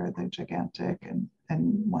miniature, the gigantic, and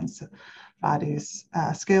one's body's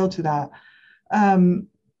scale to that.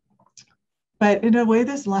 But in a way,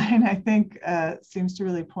 this line, I think, seems to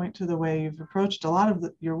really point to the way you've approached a lot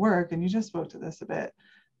of your work, and you just spoke to this a bit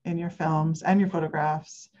in your films and your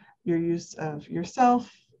photographs, your use of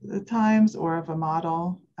yourself at times, or of a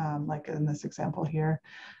model, like in this example here,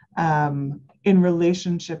 in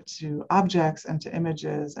relationship to objects and to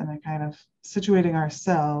images, and a kind of situating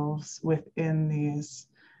ourselves within these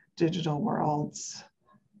digital worlds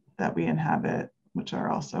that we inhabit, which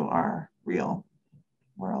are also our real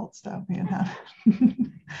worlds that we inhabit.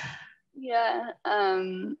 Yeah,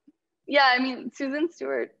 I mean, Susan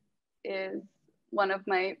Stewart is one of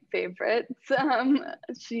my favorites.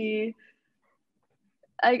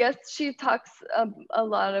 I guess she talks a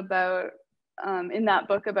lot about, in that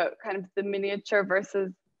book, about kind of the miniature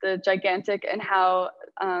versus the gigantic, and how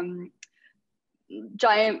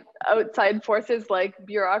giant outside forces like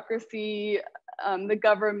bureaucracy, the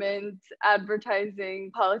government,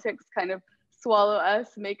 advertising, politics kind of swallow us,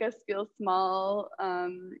 make us feel small.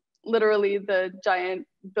 Literally the giant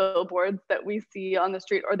billboards that we see on the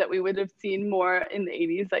street, or that we would have seen more in the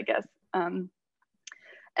 80s, I guess.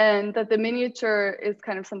 And that the miniature is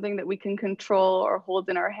kind of something that we can control or hold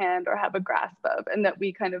in our hand or have a grasp of, and that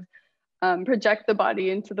we kind of project the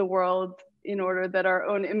body into the world in order that our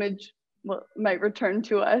own image might return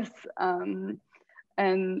to us,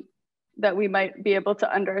 and that we might be able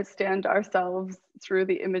to understand ourselves through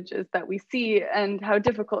the images that we see, and how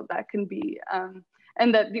difficult that can be.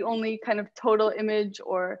 And that the only kind of total image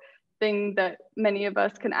or thing that many of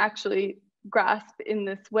us can actually grasp in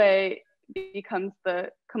this way becomes the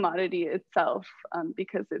commodity itself,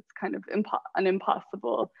 because it's kind of an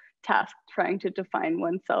impossible task trying to define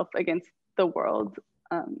oneself against the world.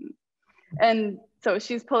 And so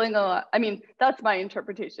she's pulling a lot, I mean, that's my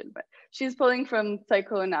interpretation, but she's pulling from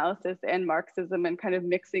psychoanalysis and Marxism and kind of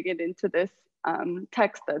mixing it into this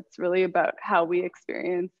text that's really about how we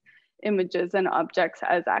experience images and objects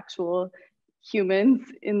as actual humans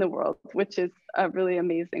in the world, which is a really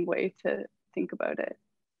amazing way to think about it.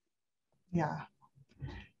 Yeah.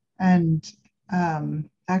 And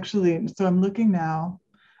actually, so I'm looking now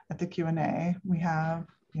at the Q&A we have,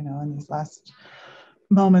 in these last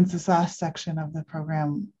moments, this last section of the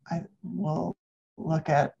program, I will look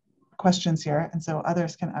at questions here, and so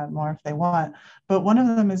others can add more if they want. But one of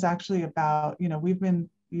them is actually about, we've been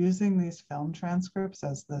using these film transcripts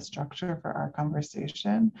as the structure for our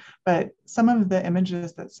conversation, but some of the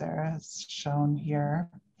images that Sara has shown here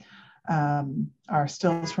are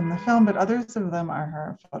stills from the film, but others of them are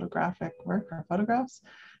her photographic work, her photographs.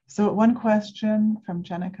 So one question from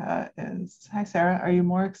Jenica is, hi Sarah, are you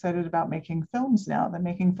more excited about making films now than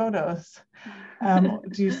making photos? Do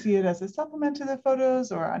you see it as a supplement to the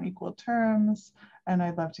photos or on equal terms? And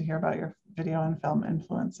I'd love to hear about your video and film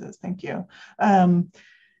influences. Thank you.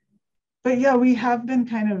 But yeah, we have been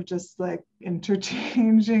kind of just like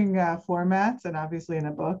interchanging formats, and obviously in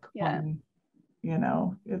a book, you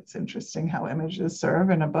know, it's interesting how images serve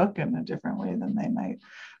in a book in a different way than they might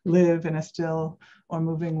live in a still or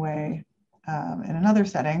moving way in another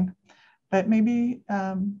setting. But maybe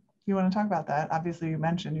you want to talk about that. Obviously, you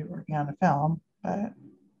mentioned you're working on a film, but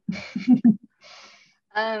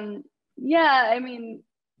yeah, I mean,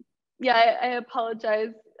 yeah, I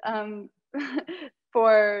apologize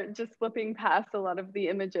for just flipping past a lot of the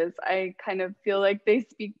images. I kind of feel like they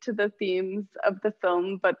speak to the themes of the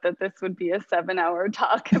film, but that this would be a 7-hour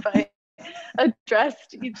talk if I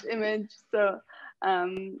addressed each image. So,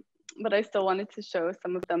 but I still wanted to show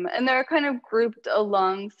some of them. And they're kind of grouped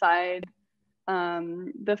alongside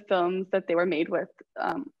the films that they were made with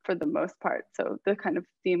for the most part. So the kind of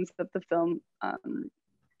themes of the film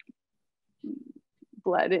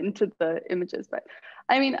bled into the images. But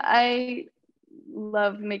I mean, I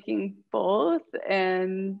love making both,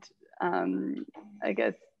 and I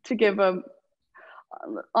guess to give a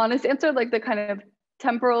honest answer, like the kind of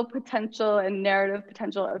temporal potential and narrative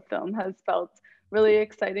potential of film has felt really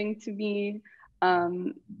exciting to me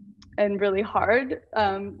and really hard.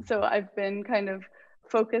 So I've been kind of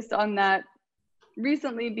focused on that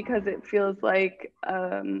recently because it feels like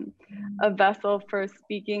a vessel for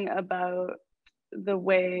speaking about the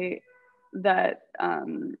way that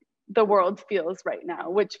the world feels right now,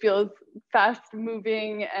 which feels fast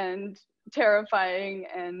moving and terrifying,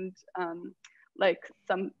 and like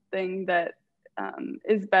something that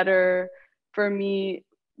is better for me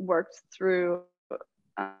worked through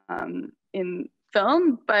in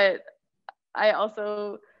film. But I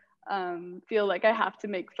also feel like I have to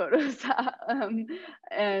make photos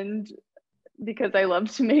and because I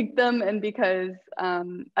love to make them, and because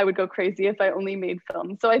I would go crazy if I only made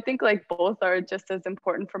film. So I think like both are just as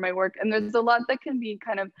important for my work. And there's a lot that can be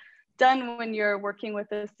kind of done when you're working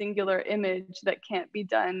with a singular image that can't be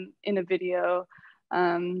done in a video.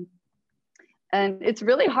 And it's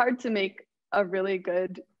really hard to make a really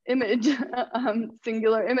good image,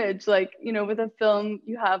 singular image. Like, you know, with a film,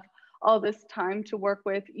 you have all this time to work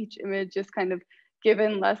with. Each image is kind of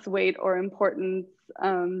given less weight or importance.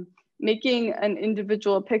 Making an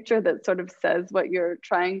individual picture that sort of says what you're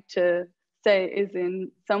trying to say is in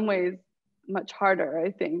some ways much harder, I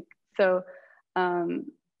think. So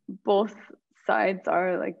both sides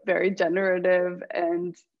are like very generative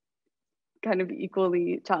and kind of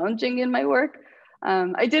equally challenging in my work.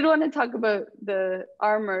 I did want to talk about the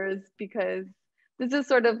armors because this is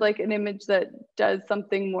sort of like an image that does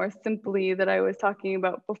something more simply that I was talking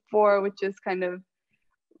about before, which is kind of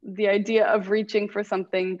the idea of reaching for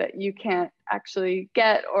something that you can't actually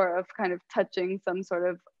get, or of kind of touching some sort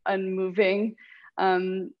of unmoving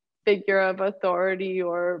figure of authority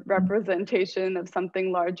or representation of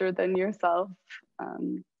something larger than yourself.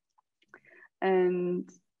 And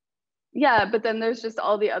yeah, but then there's just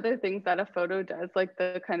all the other things that a photo does, like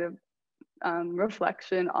the kind of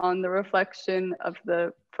reflection on the reflection of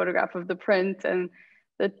the photograph of the print and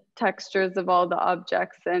the textures of all the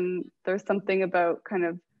objects. And there's something about kind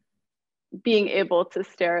of being able to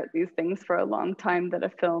stare at these things for a long time that a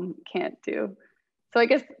film can't do. So I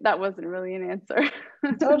guess that wasn't really an answer.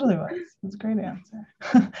 It totally was. It's a great answer.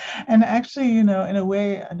 And actually, you know, in a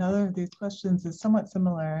way, another of these questions is somewhat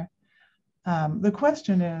similar. The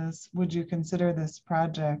question is, would you consider this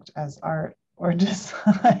project as art or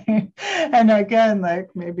design? And again, like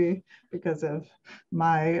maybe because of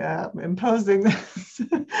my imposing this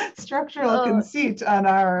structural conceit on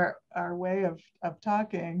our way of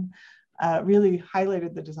talking, really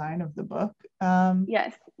highlighted the design of the book.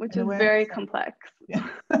 Yes, which is very complex. Yeah.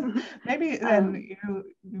 Maybe then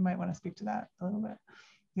you might want to speak to that a little bit.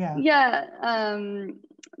 Yeah. Yeah.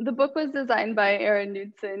 The book was designed by Erin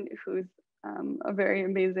Knudsen, who's a very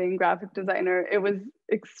amazing graphic designer. It was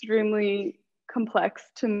extremely complex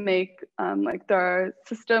to make. Like there are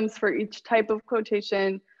systems for each type of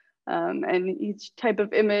quotation and each type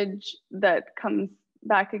of image that comes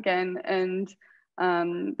back again. And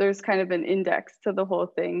there's kind of an index to the whole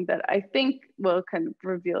thing that I think will kind of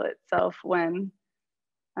reveal itself when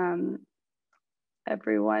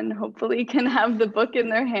everyone hopefully can have the book in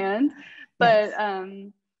their hand. But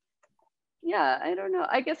yes. Yeah, I don't know.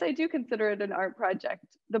 I guess I do consider it an art project,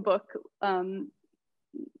 the book,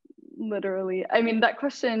 literally. I mean, that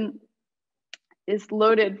question is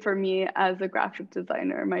loaded for me as a graphic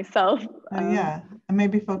designer myself. Yeah, and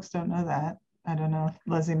maybe folks don't know that. I don't know if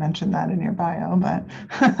Leslie mentioned that in your bio, but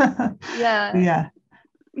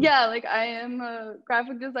yeah, like I am a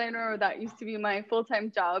graphic designer, or that used to be my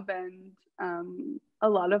full-time job, and a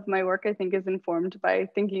lot of my work I think is informed by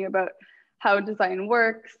thinking about how design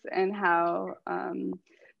works and how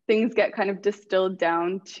things get kind of distilled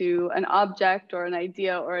down to an object or an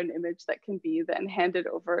idea or an image that can be then handed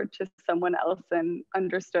over to someone else and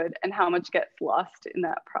understood, and how much gets lost in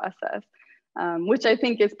that process, which I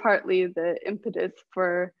think is partly the impetus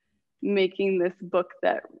for making this book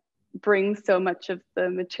that brings so much of the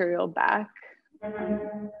material back.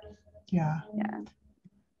 Yeah.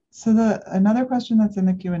 So another question that's in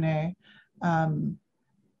the Q&A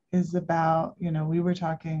is about, we were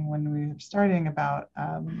talking when we were starting about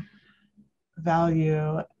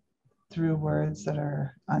value through words that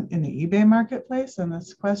are in the eBay marketplace. And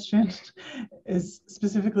this question is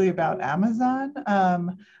specifically about Amazon.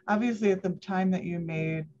 Obviously, at the time that you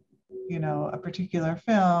made, a particular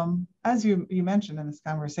film, as you mentioned in this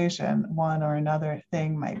conversation, one or another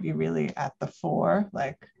thing might be really at the fore,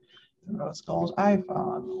 like the rose gold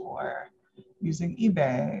iPhone or using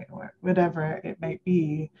eBay or whatever it might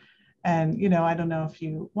be. And, I don't know if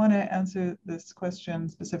you want to answer this question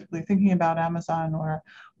specifically thinking about Amazon,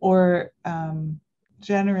 or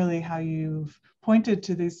generally how you've pointed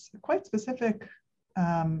to these quite specific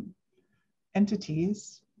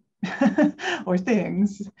entities or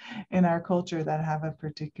things in our culture that have a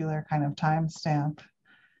particular kind of timestamp.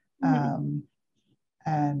 And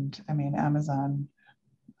I mean, Amazon,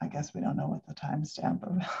 I guess we don't know what the timestamp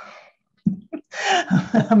of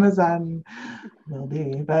Amazon will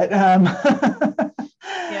be, but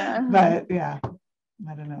but yeah,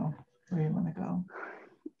 I don't know where you want to go.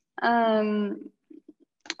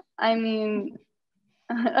 I mean,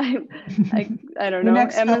 I don't Your know.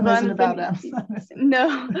 next film isn't about Amazon.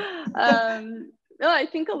 No, no, I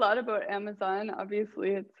think a lot about Amazon.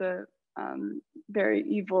 Obviously, it's a very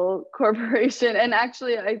evil corporation, and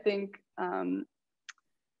actually, I think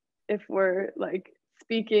if we're like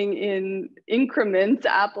speaking in increments,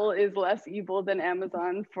 Apple is less evil than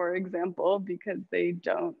Amazon, for example, because they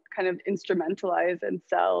don't kind of instrumentalize and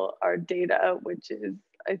sell our data, which is,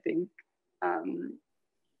 I think,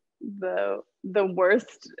 the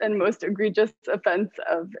worst and most egregious offense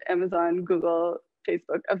of Amazon, Google,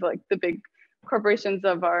 Facebook, of like the big corporations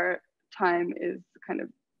of our time, is kind of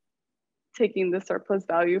taking the surplus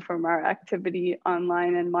value from our activity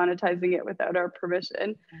online and monetizing it without our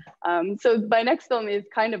permission. So my next film is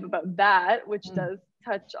kind of about that, which does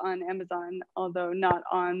touch on Amazon, although not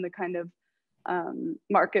on the kind of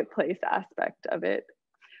marketplace aspect of it,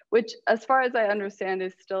 which, as far as I understand,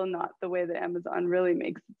 is still not the way that Amazon really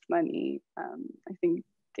makes its money. I think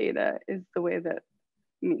data is the way that,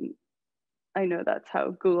 I mean, I know that's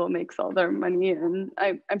how Google makes all their money, and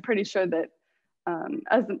I'm pretty sure that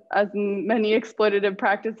as many exploitative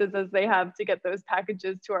practices as they have to get those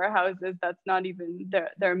packages to our houses, that's not even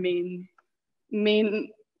their main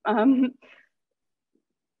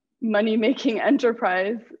money-making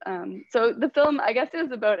enterprise. So the film, I guess,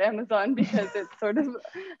 is about Amazon because it's sort of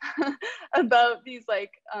about these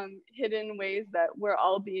like hidden ways that we're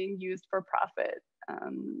all being used for profit,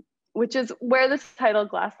 which is where this title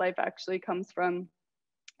Glass Life actually comes from,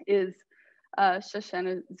 is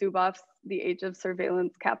Shoshana Zuboff's The Age of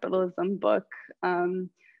Surveillance Capitalism book.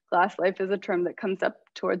 Glass life is a term that comes up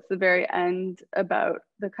towards the very end about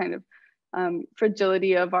the kind of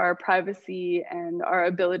fragility of our privacy and our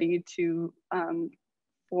ability to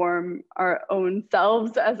form our own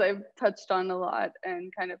selves, as I've touched on a lot,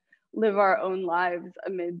 and kind of live our own lives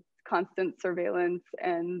amid constant surveillance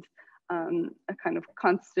and a kind of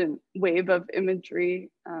constant wave of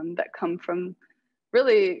imagery that come from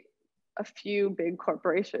really a few big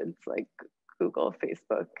corporations like Google,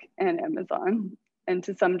 Facebook, and Amazon, and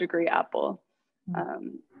to some degree Apple.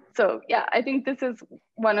 So yeah, I think this is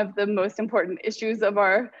one of the most important issues of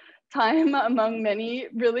our time among many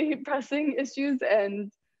really pressing issues.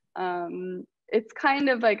 And it's kind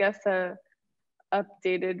of, I guess, a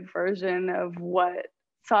updated version of what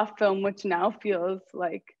soft film, which now feels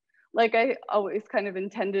like I always kind of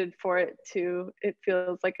intended for it to. It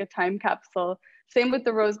feels like a time capsule. Same with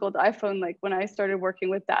the rose gold iPhone. Like when I started working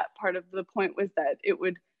with that, part of the point was that it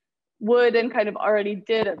would and kind of already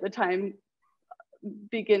did at the time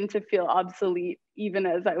begin to feel obsolete, even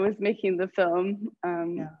as I was making the film,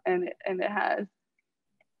 and it has.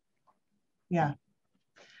 Yeah.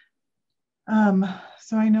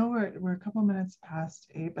 So I know we're a couple minutes past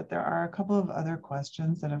 8, but there are a couple of other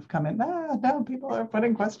questions that have come in. No, people are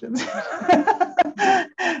putting questions.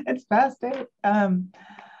 It's past 8.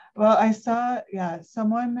 Well, I saw,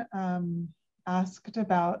 someone asked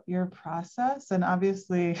about your process, and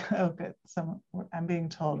obviously, I'm being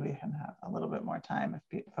told we can have a little bit more time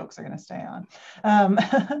if folks are going to stay on.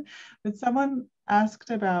 But someone asked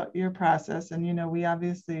about your process, and we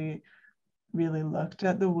obviously really looked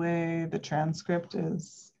at the way the transcript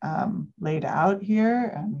is laid out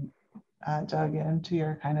here and dug into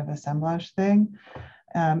your kind of assemblage thing.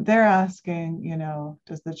 They're asking,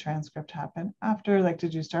 does the transcript happen after? Like,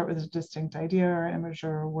 did you start with a distinct idea or image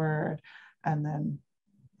or a word? And then,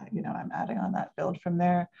 I'm adding on that build from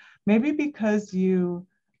there. Maybe because you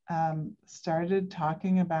started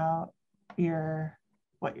talking about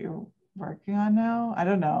what you're working on now. I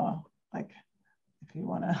don't know, like, if you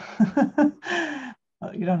want to,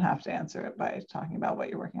 well, you don't have to answer it by talking about what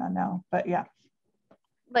you're working on now, but yeah.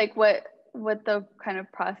 Like what the kind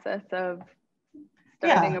of process of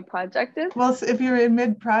starting a project is? Well, if you're in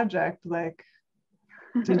mid-project, like,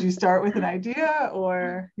 did you start with an idea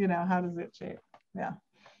or, how does it shape? Yeah.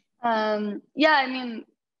 Yeah, I mean,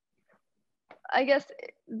 I guess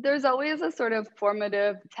there's always a sort of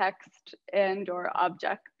formative text and or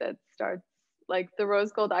object that starts, like the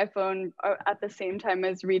rose gold iPhone at the same time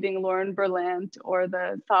as reading Lauren Berlant, or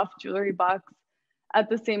the soft jewelry box at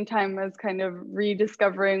the same time as kind of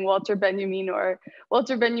rediscovering Walter Benjamin, or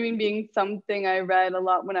Walter Benjamin being something I read a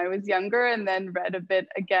lot when I was younger and then read a bit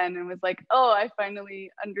again and was like, oh, I finally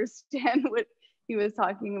understand what he was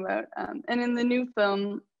talking about. And in the new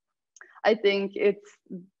film, I think it's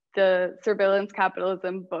the surveillance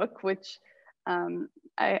capitalism book, which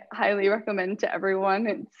I highly recommend to everyone.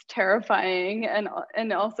 It's terrifying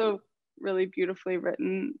and also really beautifully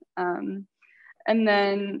written. And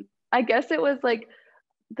then I guess it was like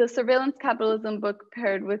the surveillance capitalism book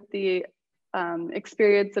paired with the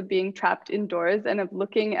experience of being trapped indoors and of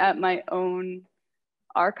looking at my own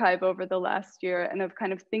archive over the last year and of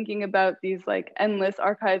kind of thinking about these like endless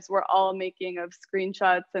archives we're all making of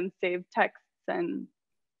screenshots and saved texts and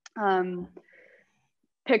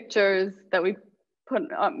pictures that we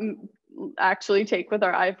actually take with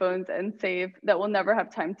our iPhones and save that we'll never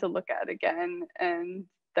have time to look at again, and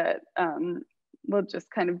that will just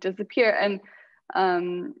kind of disappear. And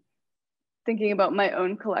thinking about my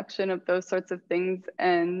own collection of those sorts of things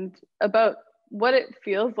and about what it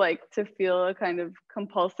feels like to feel a kind of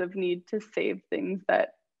compulsive need to save things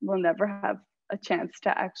that we'll never have a chance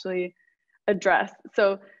to actually address.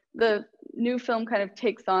 So the new film kind of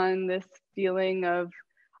takes on this feeling of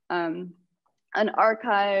an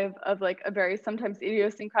archive of like a very sometimes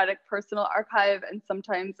idiosyncratic personal archive, and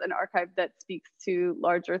sometimes an archive that speaks to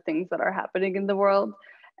larger things that are happening in the world,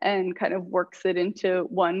 and kind of works it into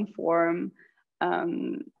one form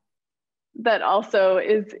that also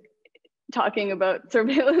is talking about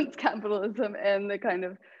surveillance capitalism and the kind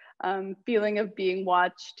of feeling of being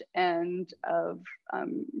watched and of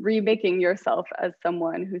remaking yourself as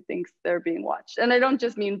someone who thinks they're being watched. And I don't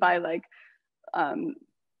just mean by like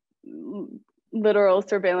literal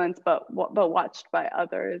surveillance, but watched by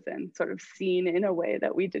others and sort of seen in a way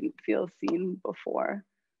that we didn't feel seen before.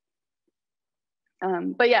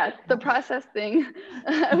 But yeah, the process thing,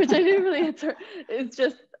 which I didn't really answer, is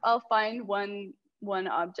just I'll find one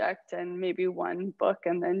object and maybe one book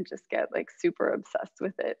and then just get like super obsessed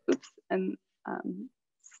with it. And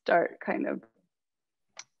start kind of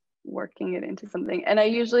working it into something. And I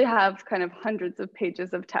usually have kind of hundreds of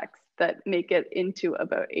pages of text that make it into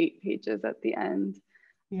about 8 pages at the end.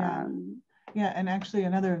 Yeah. Yeah, and actually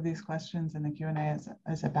another of these questions in the Q&A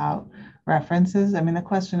is about references. I mean, the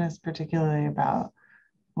question is particularly about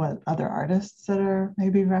what other artists that are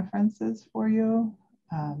maybe references for you.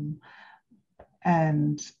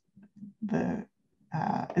 And the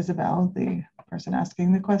Isabel, the person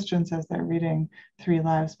asking the question, says they're reading 3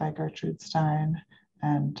 Lives by Gertrude Stein,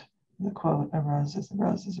 and the quote, "A rose is a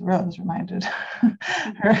rose is a rose," reminded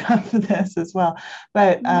her of this as well.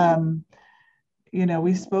 But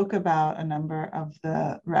we spoke about a number of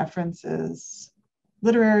the references,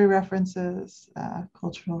 literary references,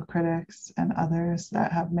 cultural critics, and others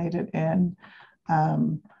that have made it in.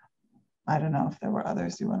 I don't know if there were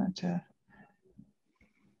others you wanted to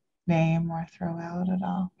name or throw out at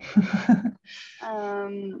all.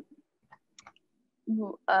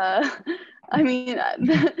 I mean,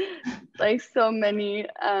 like so many.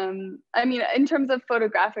 I mean, in terms of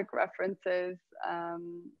photographic references,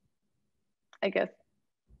 I guess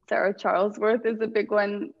Sarah Charlesworth is a big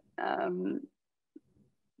one.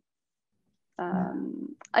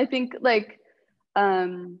 I think like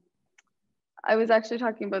I was actually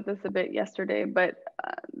talking about this a bit yesterday, but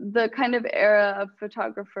the kind of era of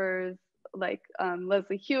photographers like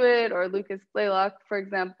Leslie Hewitt or Lucas Blaylock, for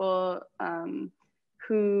example,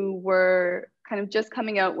 who were kind of just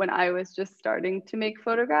coming out when I was just starting to make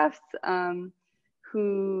photographs,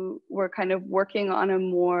 who were kind of working on a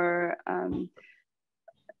more,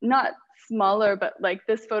 not smaller, but like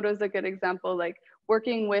this photo is a good example, like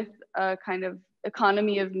working with a kind of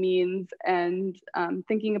economy of means and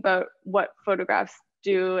thinking about what photographs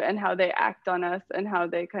do and how they act on us and how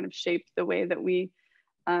they kind of shape the way that we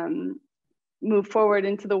move forward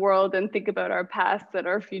into the world and think about our past and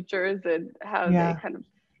our futures and how they kind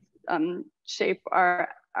of shape our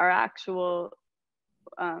actual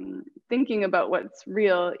thinking about what's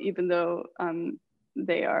real, even though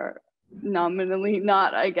they are nominally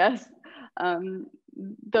not, I guess.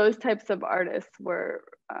 Those types of artists were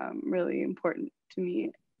really important to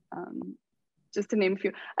me, just to name a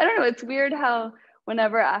few. I don't know, it's weird how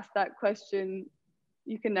whenever asked that question,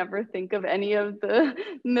 you can never think of any of the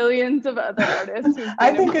millions of other artists.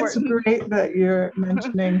 I think important. It's great that you're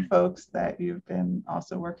mentioning folks that you've been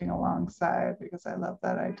also working alongside, because I love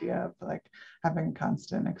that idea of like having a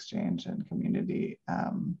constant exchange and community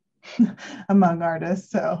among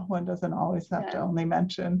artists. So one doesn't always have to only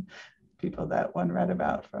mention people that one read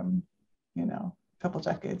about from, you know, a couple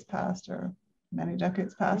decades past or many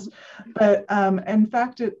decades past. But in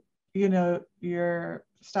fact, it, you know, you're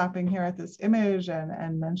stopping here at this image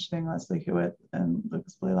and mentioning Leslie Hewitt and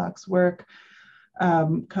Lucas Blaylock's work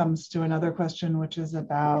comes to another question, which is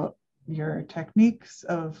about your techniques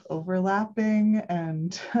of overlapping.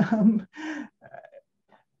 And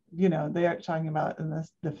you know, they are talking about in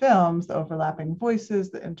the films, the overlapping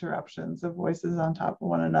voices, the interruptions of voices on top of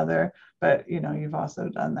one another. But, you know, you've also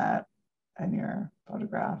done that in your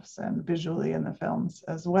photographs and visually in the films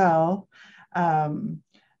as well.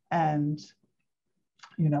 And,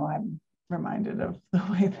 you know, I'm reminded of the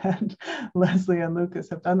way that Leslie and Lucas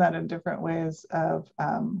have done that in different ways of,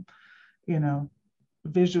 you know,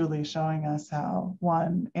 visually showing us how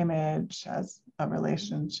one image has a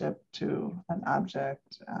relationship to an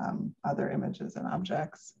object, other images and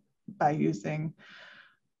objects, by using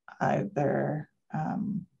either,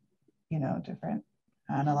 you know, different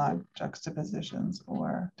analog juxtapositions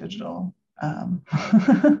or digital.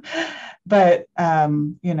 But,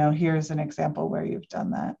 you know, here's an example where you've done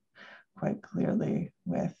that quite clearly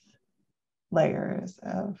with layers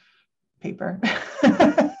of paper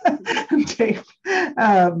and tape,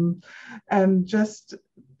 and just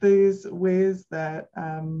these ways that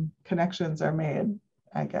connections are made,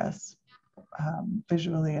 I guess,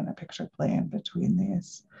 visually in a picture plane between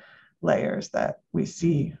these layers that we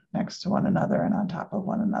see next to one another and on top of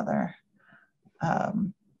one another. I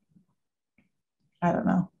don't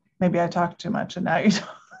know, maybe I talked too much and now you don't.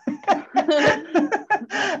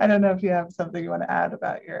 I don't know if you have something you want to add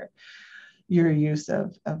about your use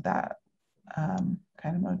of that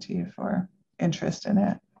kind of motif or interest in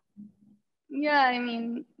it. Yeah, I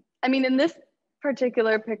mean, in this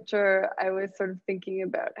particular picture, I was sort of thinking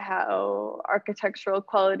about how architectural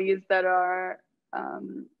qualities that are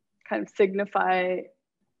kind of signify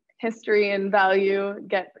history and value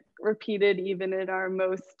get repeated even in our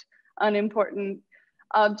most unimportant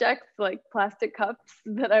objects, like plastic cups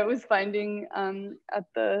that I was finding at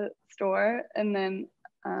the store. And then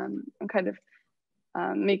I'm kind of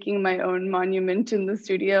making my own monument in the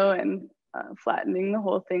studio and flattening the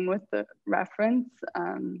whole thing with the reference.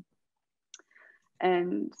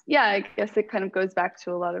 And yeah, I guess it kind of goes back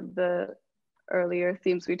to a lot of the earlier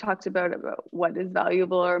themes we talked about what is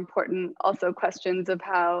valuable or important, also questions of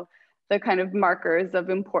how the kind of markers of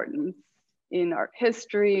importance in art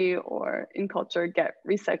history or in culture get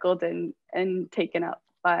recycled and taken up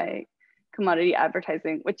by commodity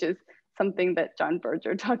advertising, which is something that John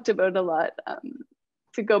Berger talked about a lot,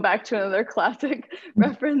 to go back to another classic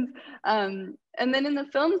reference. And then in the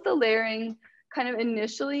films, the layering kind of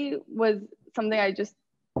initially was something I just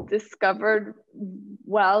discovered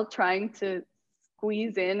while trying to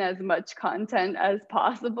squeeze in as much content as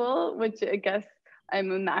possible, which I guess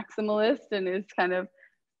I'm a maximalist and is kind of,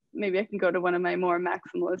 maybe I can go to one of my more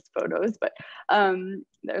maximalist photos, but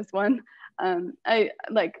there's one. I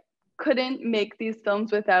couldn't make these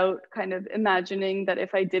films without kind of imagining that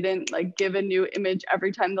if I didn't like give a new image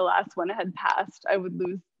every time the last one had passed, I would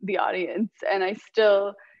lose the audience. And I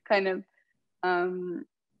still kind of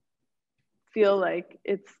feel like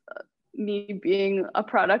it's me being a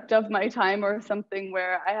product of my time or something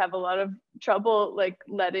where I have a lot of trouble like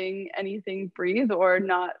letting anything breathe or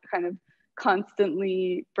not kind of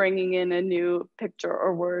constantly bringing in a new picture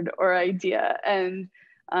or word or idea. And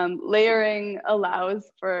layering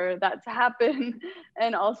allows for that to happen,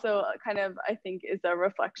 and also kind of, I think, is a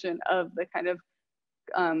reflection of the kind of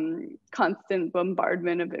constant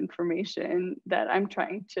bombardment of information that I'm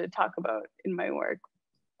trying to talk about in my work.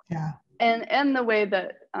 Yeah. And the way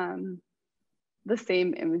that the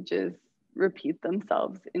same images repeat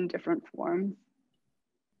themselves in different forms.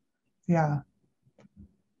 Yeah.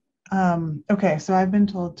 Okay, so I've been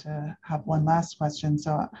told to have one last question,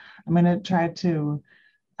 so I'm going to try to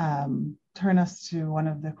turn us to one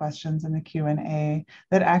of the questions in the Q&A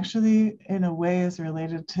that actually, in a way, is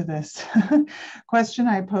related to this question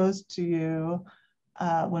I posed to you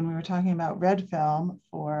when we were talking about red film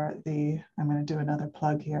for the, I'm going to do another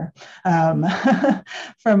plug here,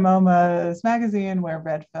 from MoMA's magazine, where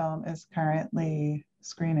red film is currently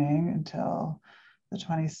screening until the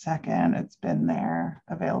 22nd. It's been there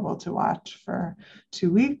available to watch for 2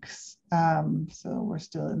 weeks. So we're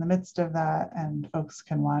still in the midst of that, and folks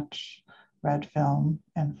can watch red film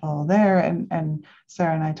in full there. And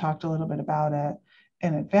Sara and I talked a little bit about it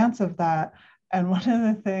in advance of that. And one of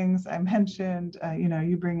the things I mentioned,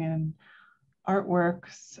 you bring in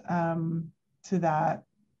artworks to that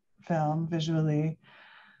film visually.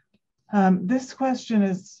 This question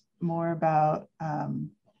is more about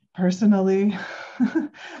personally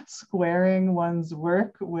squaring one's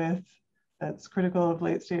work with that's critical of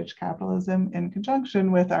late stage capitalism in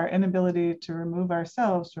conjunction with our inability to remove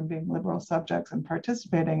ourselves from being liberal subjects and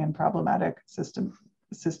participating in problematic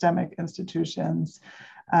systemic institutions,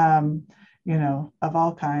 of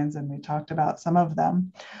all kinds. And we talked about some of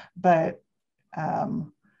them, but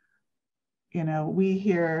we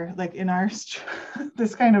hear, like, in our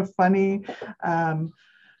this kind of funny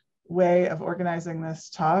way of organizing this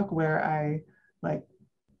talk, where I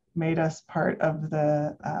made us part of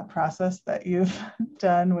the process that you've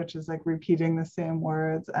done, which is repeating the same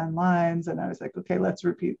words and lines. And I was like, okay, let's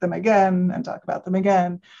repeat them again and talk about them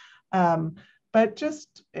again. But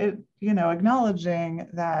just acknowledging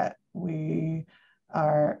that we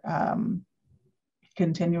are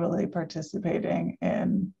continually participating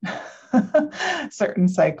in certain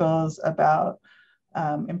cycles about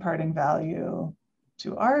imparting value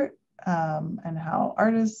to art, and how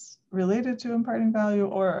art is related to imparting value,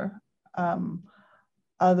 or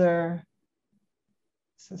other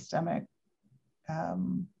systemic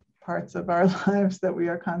parts of our lives that we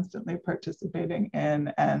are constantly participating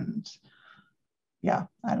in. And yeah,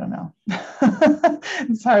 I don't know.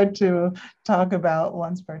 It's hard to talk about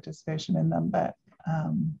one's participation in them, but I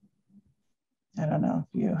don't know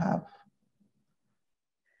if you have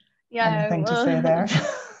anything to say there.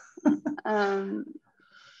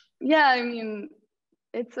 Yeah, I mean,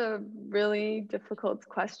 it's a really difficult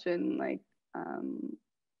question.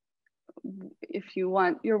 If you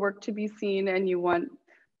want your work to be seen and you want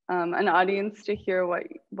an audience to hear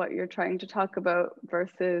what you're trying to talk about,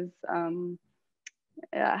 versus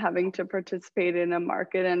having to participate in a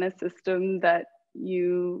market and a system that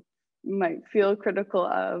you might feel critical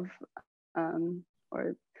of,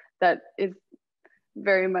 or that is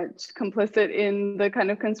very much complicit in the kind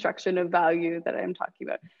of construction of value that I'm talking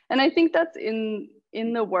about. And I think that's in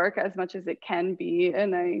the work as much as it can be.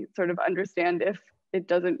 And I sort of understand if it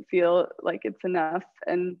doesn't feel like it's enough.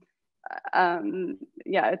 And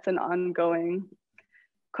yeah, it's an ongoing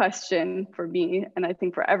question for me, and I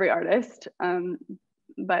think for every artist.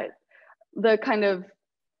 But the kind of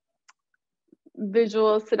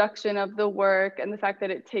visual seduction of the work, and the fact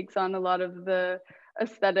that it takes on a lot of the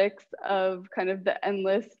aesthetics of kind of the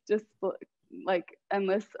endless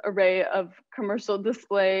array of commercial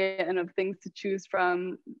display and of things to choose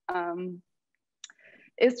from,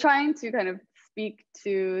 is trying to kind of speak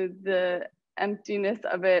to the emptiness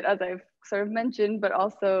of it, as I've sort of mentioned, but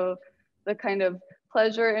also the kind of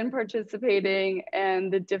pleasure in participating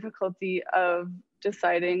and the difficulty of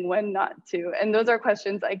deciding when not to. And those are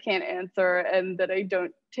questions I can't answer and that I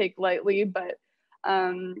don't take lightly, but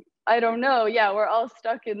I don't know. Yeah, we're all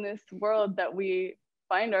stuck in this world that we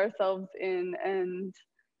find ourselves in. And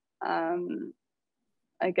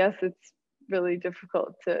I guess it's really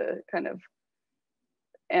difficult to kind of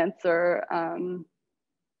answer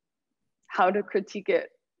how to critique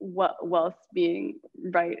it whilst being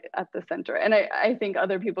right at the center. And I think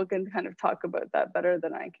other people can kind of talk about that better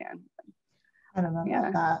than I can. I don't know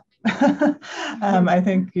about that. I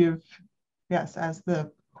think you've, yes, as the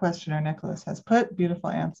questioner Nicholas has put, beautiful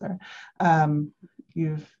answer.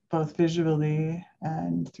 You've both visually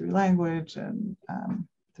and through language and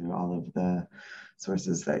through all of the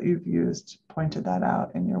sources that you've used pointed that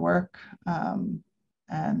out in your work,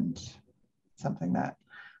 and something that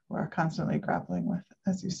we're constantly grappling with,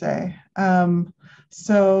 as you say.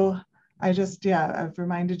 So I've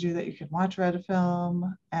reminded you that you can watch Red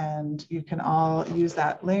Film, and you can all use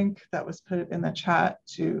that link that was put in the chat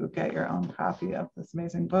to get your own copy of this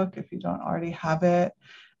amazing book if you don't already have it.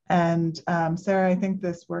 And Sarah, I think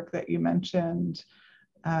this work that you mentioned,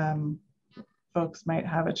 folks might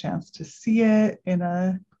have a chance to see it in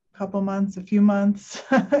a few months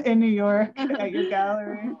in New York at your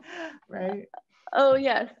gallery, right? Oh,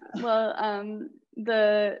 yes. Well,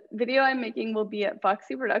 the video I'm making will be at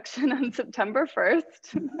Foxy Production on September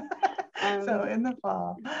 1st. So in the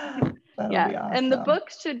fall. That'll be awesome. And the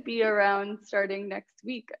book should be around starting next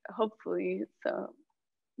week, hopefully. So,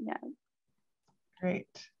 yeah.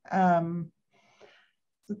 Great.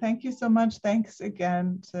 So thank you so much. Thanks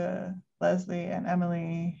again to Leslie and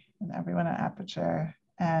Emily and everyone at Aperture,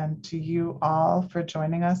 and to you all for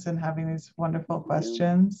joining us and having these wonderful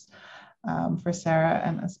questions for Sarah,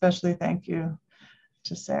 and especially thank you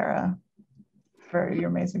to Sarah for your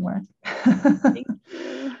amazing work. Thank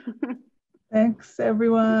you. Thanks,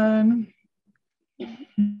 everyone.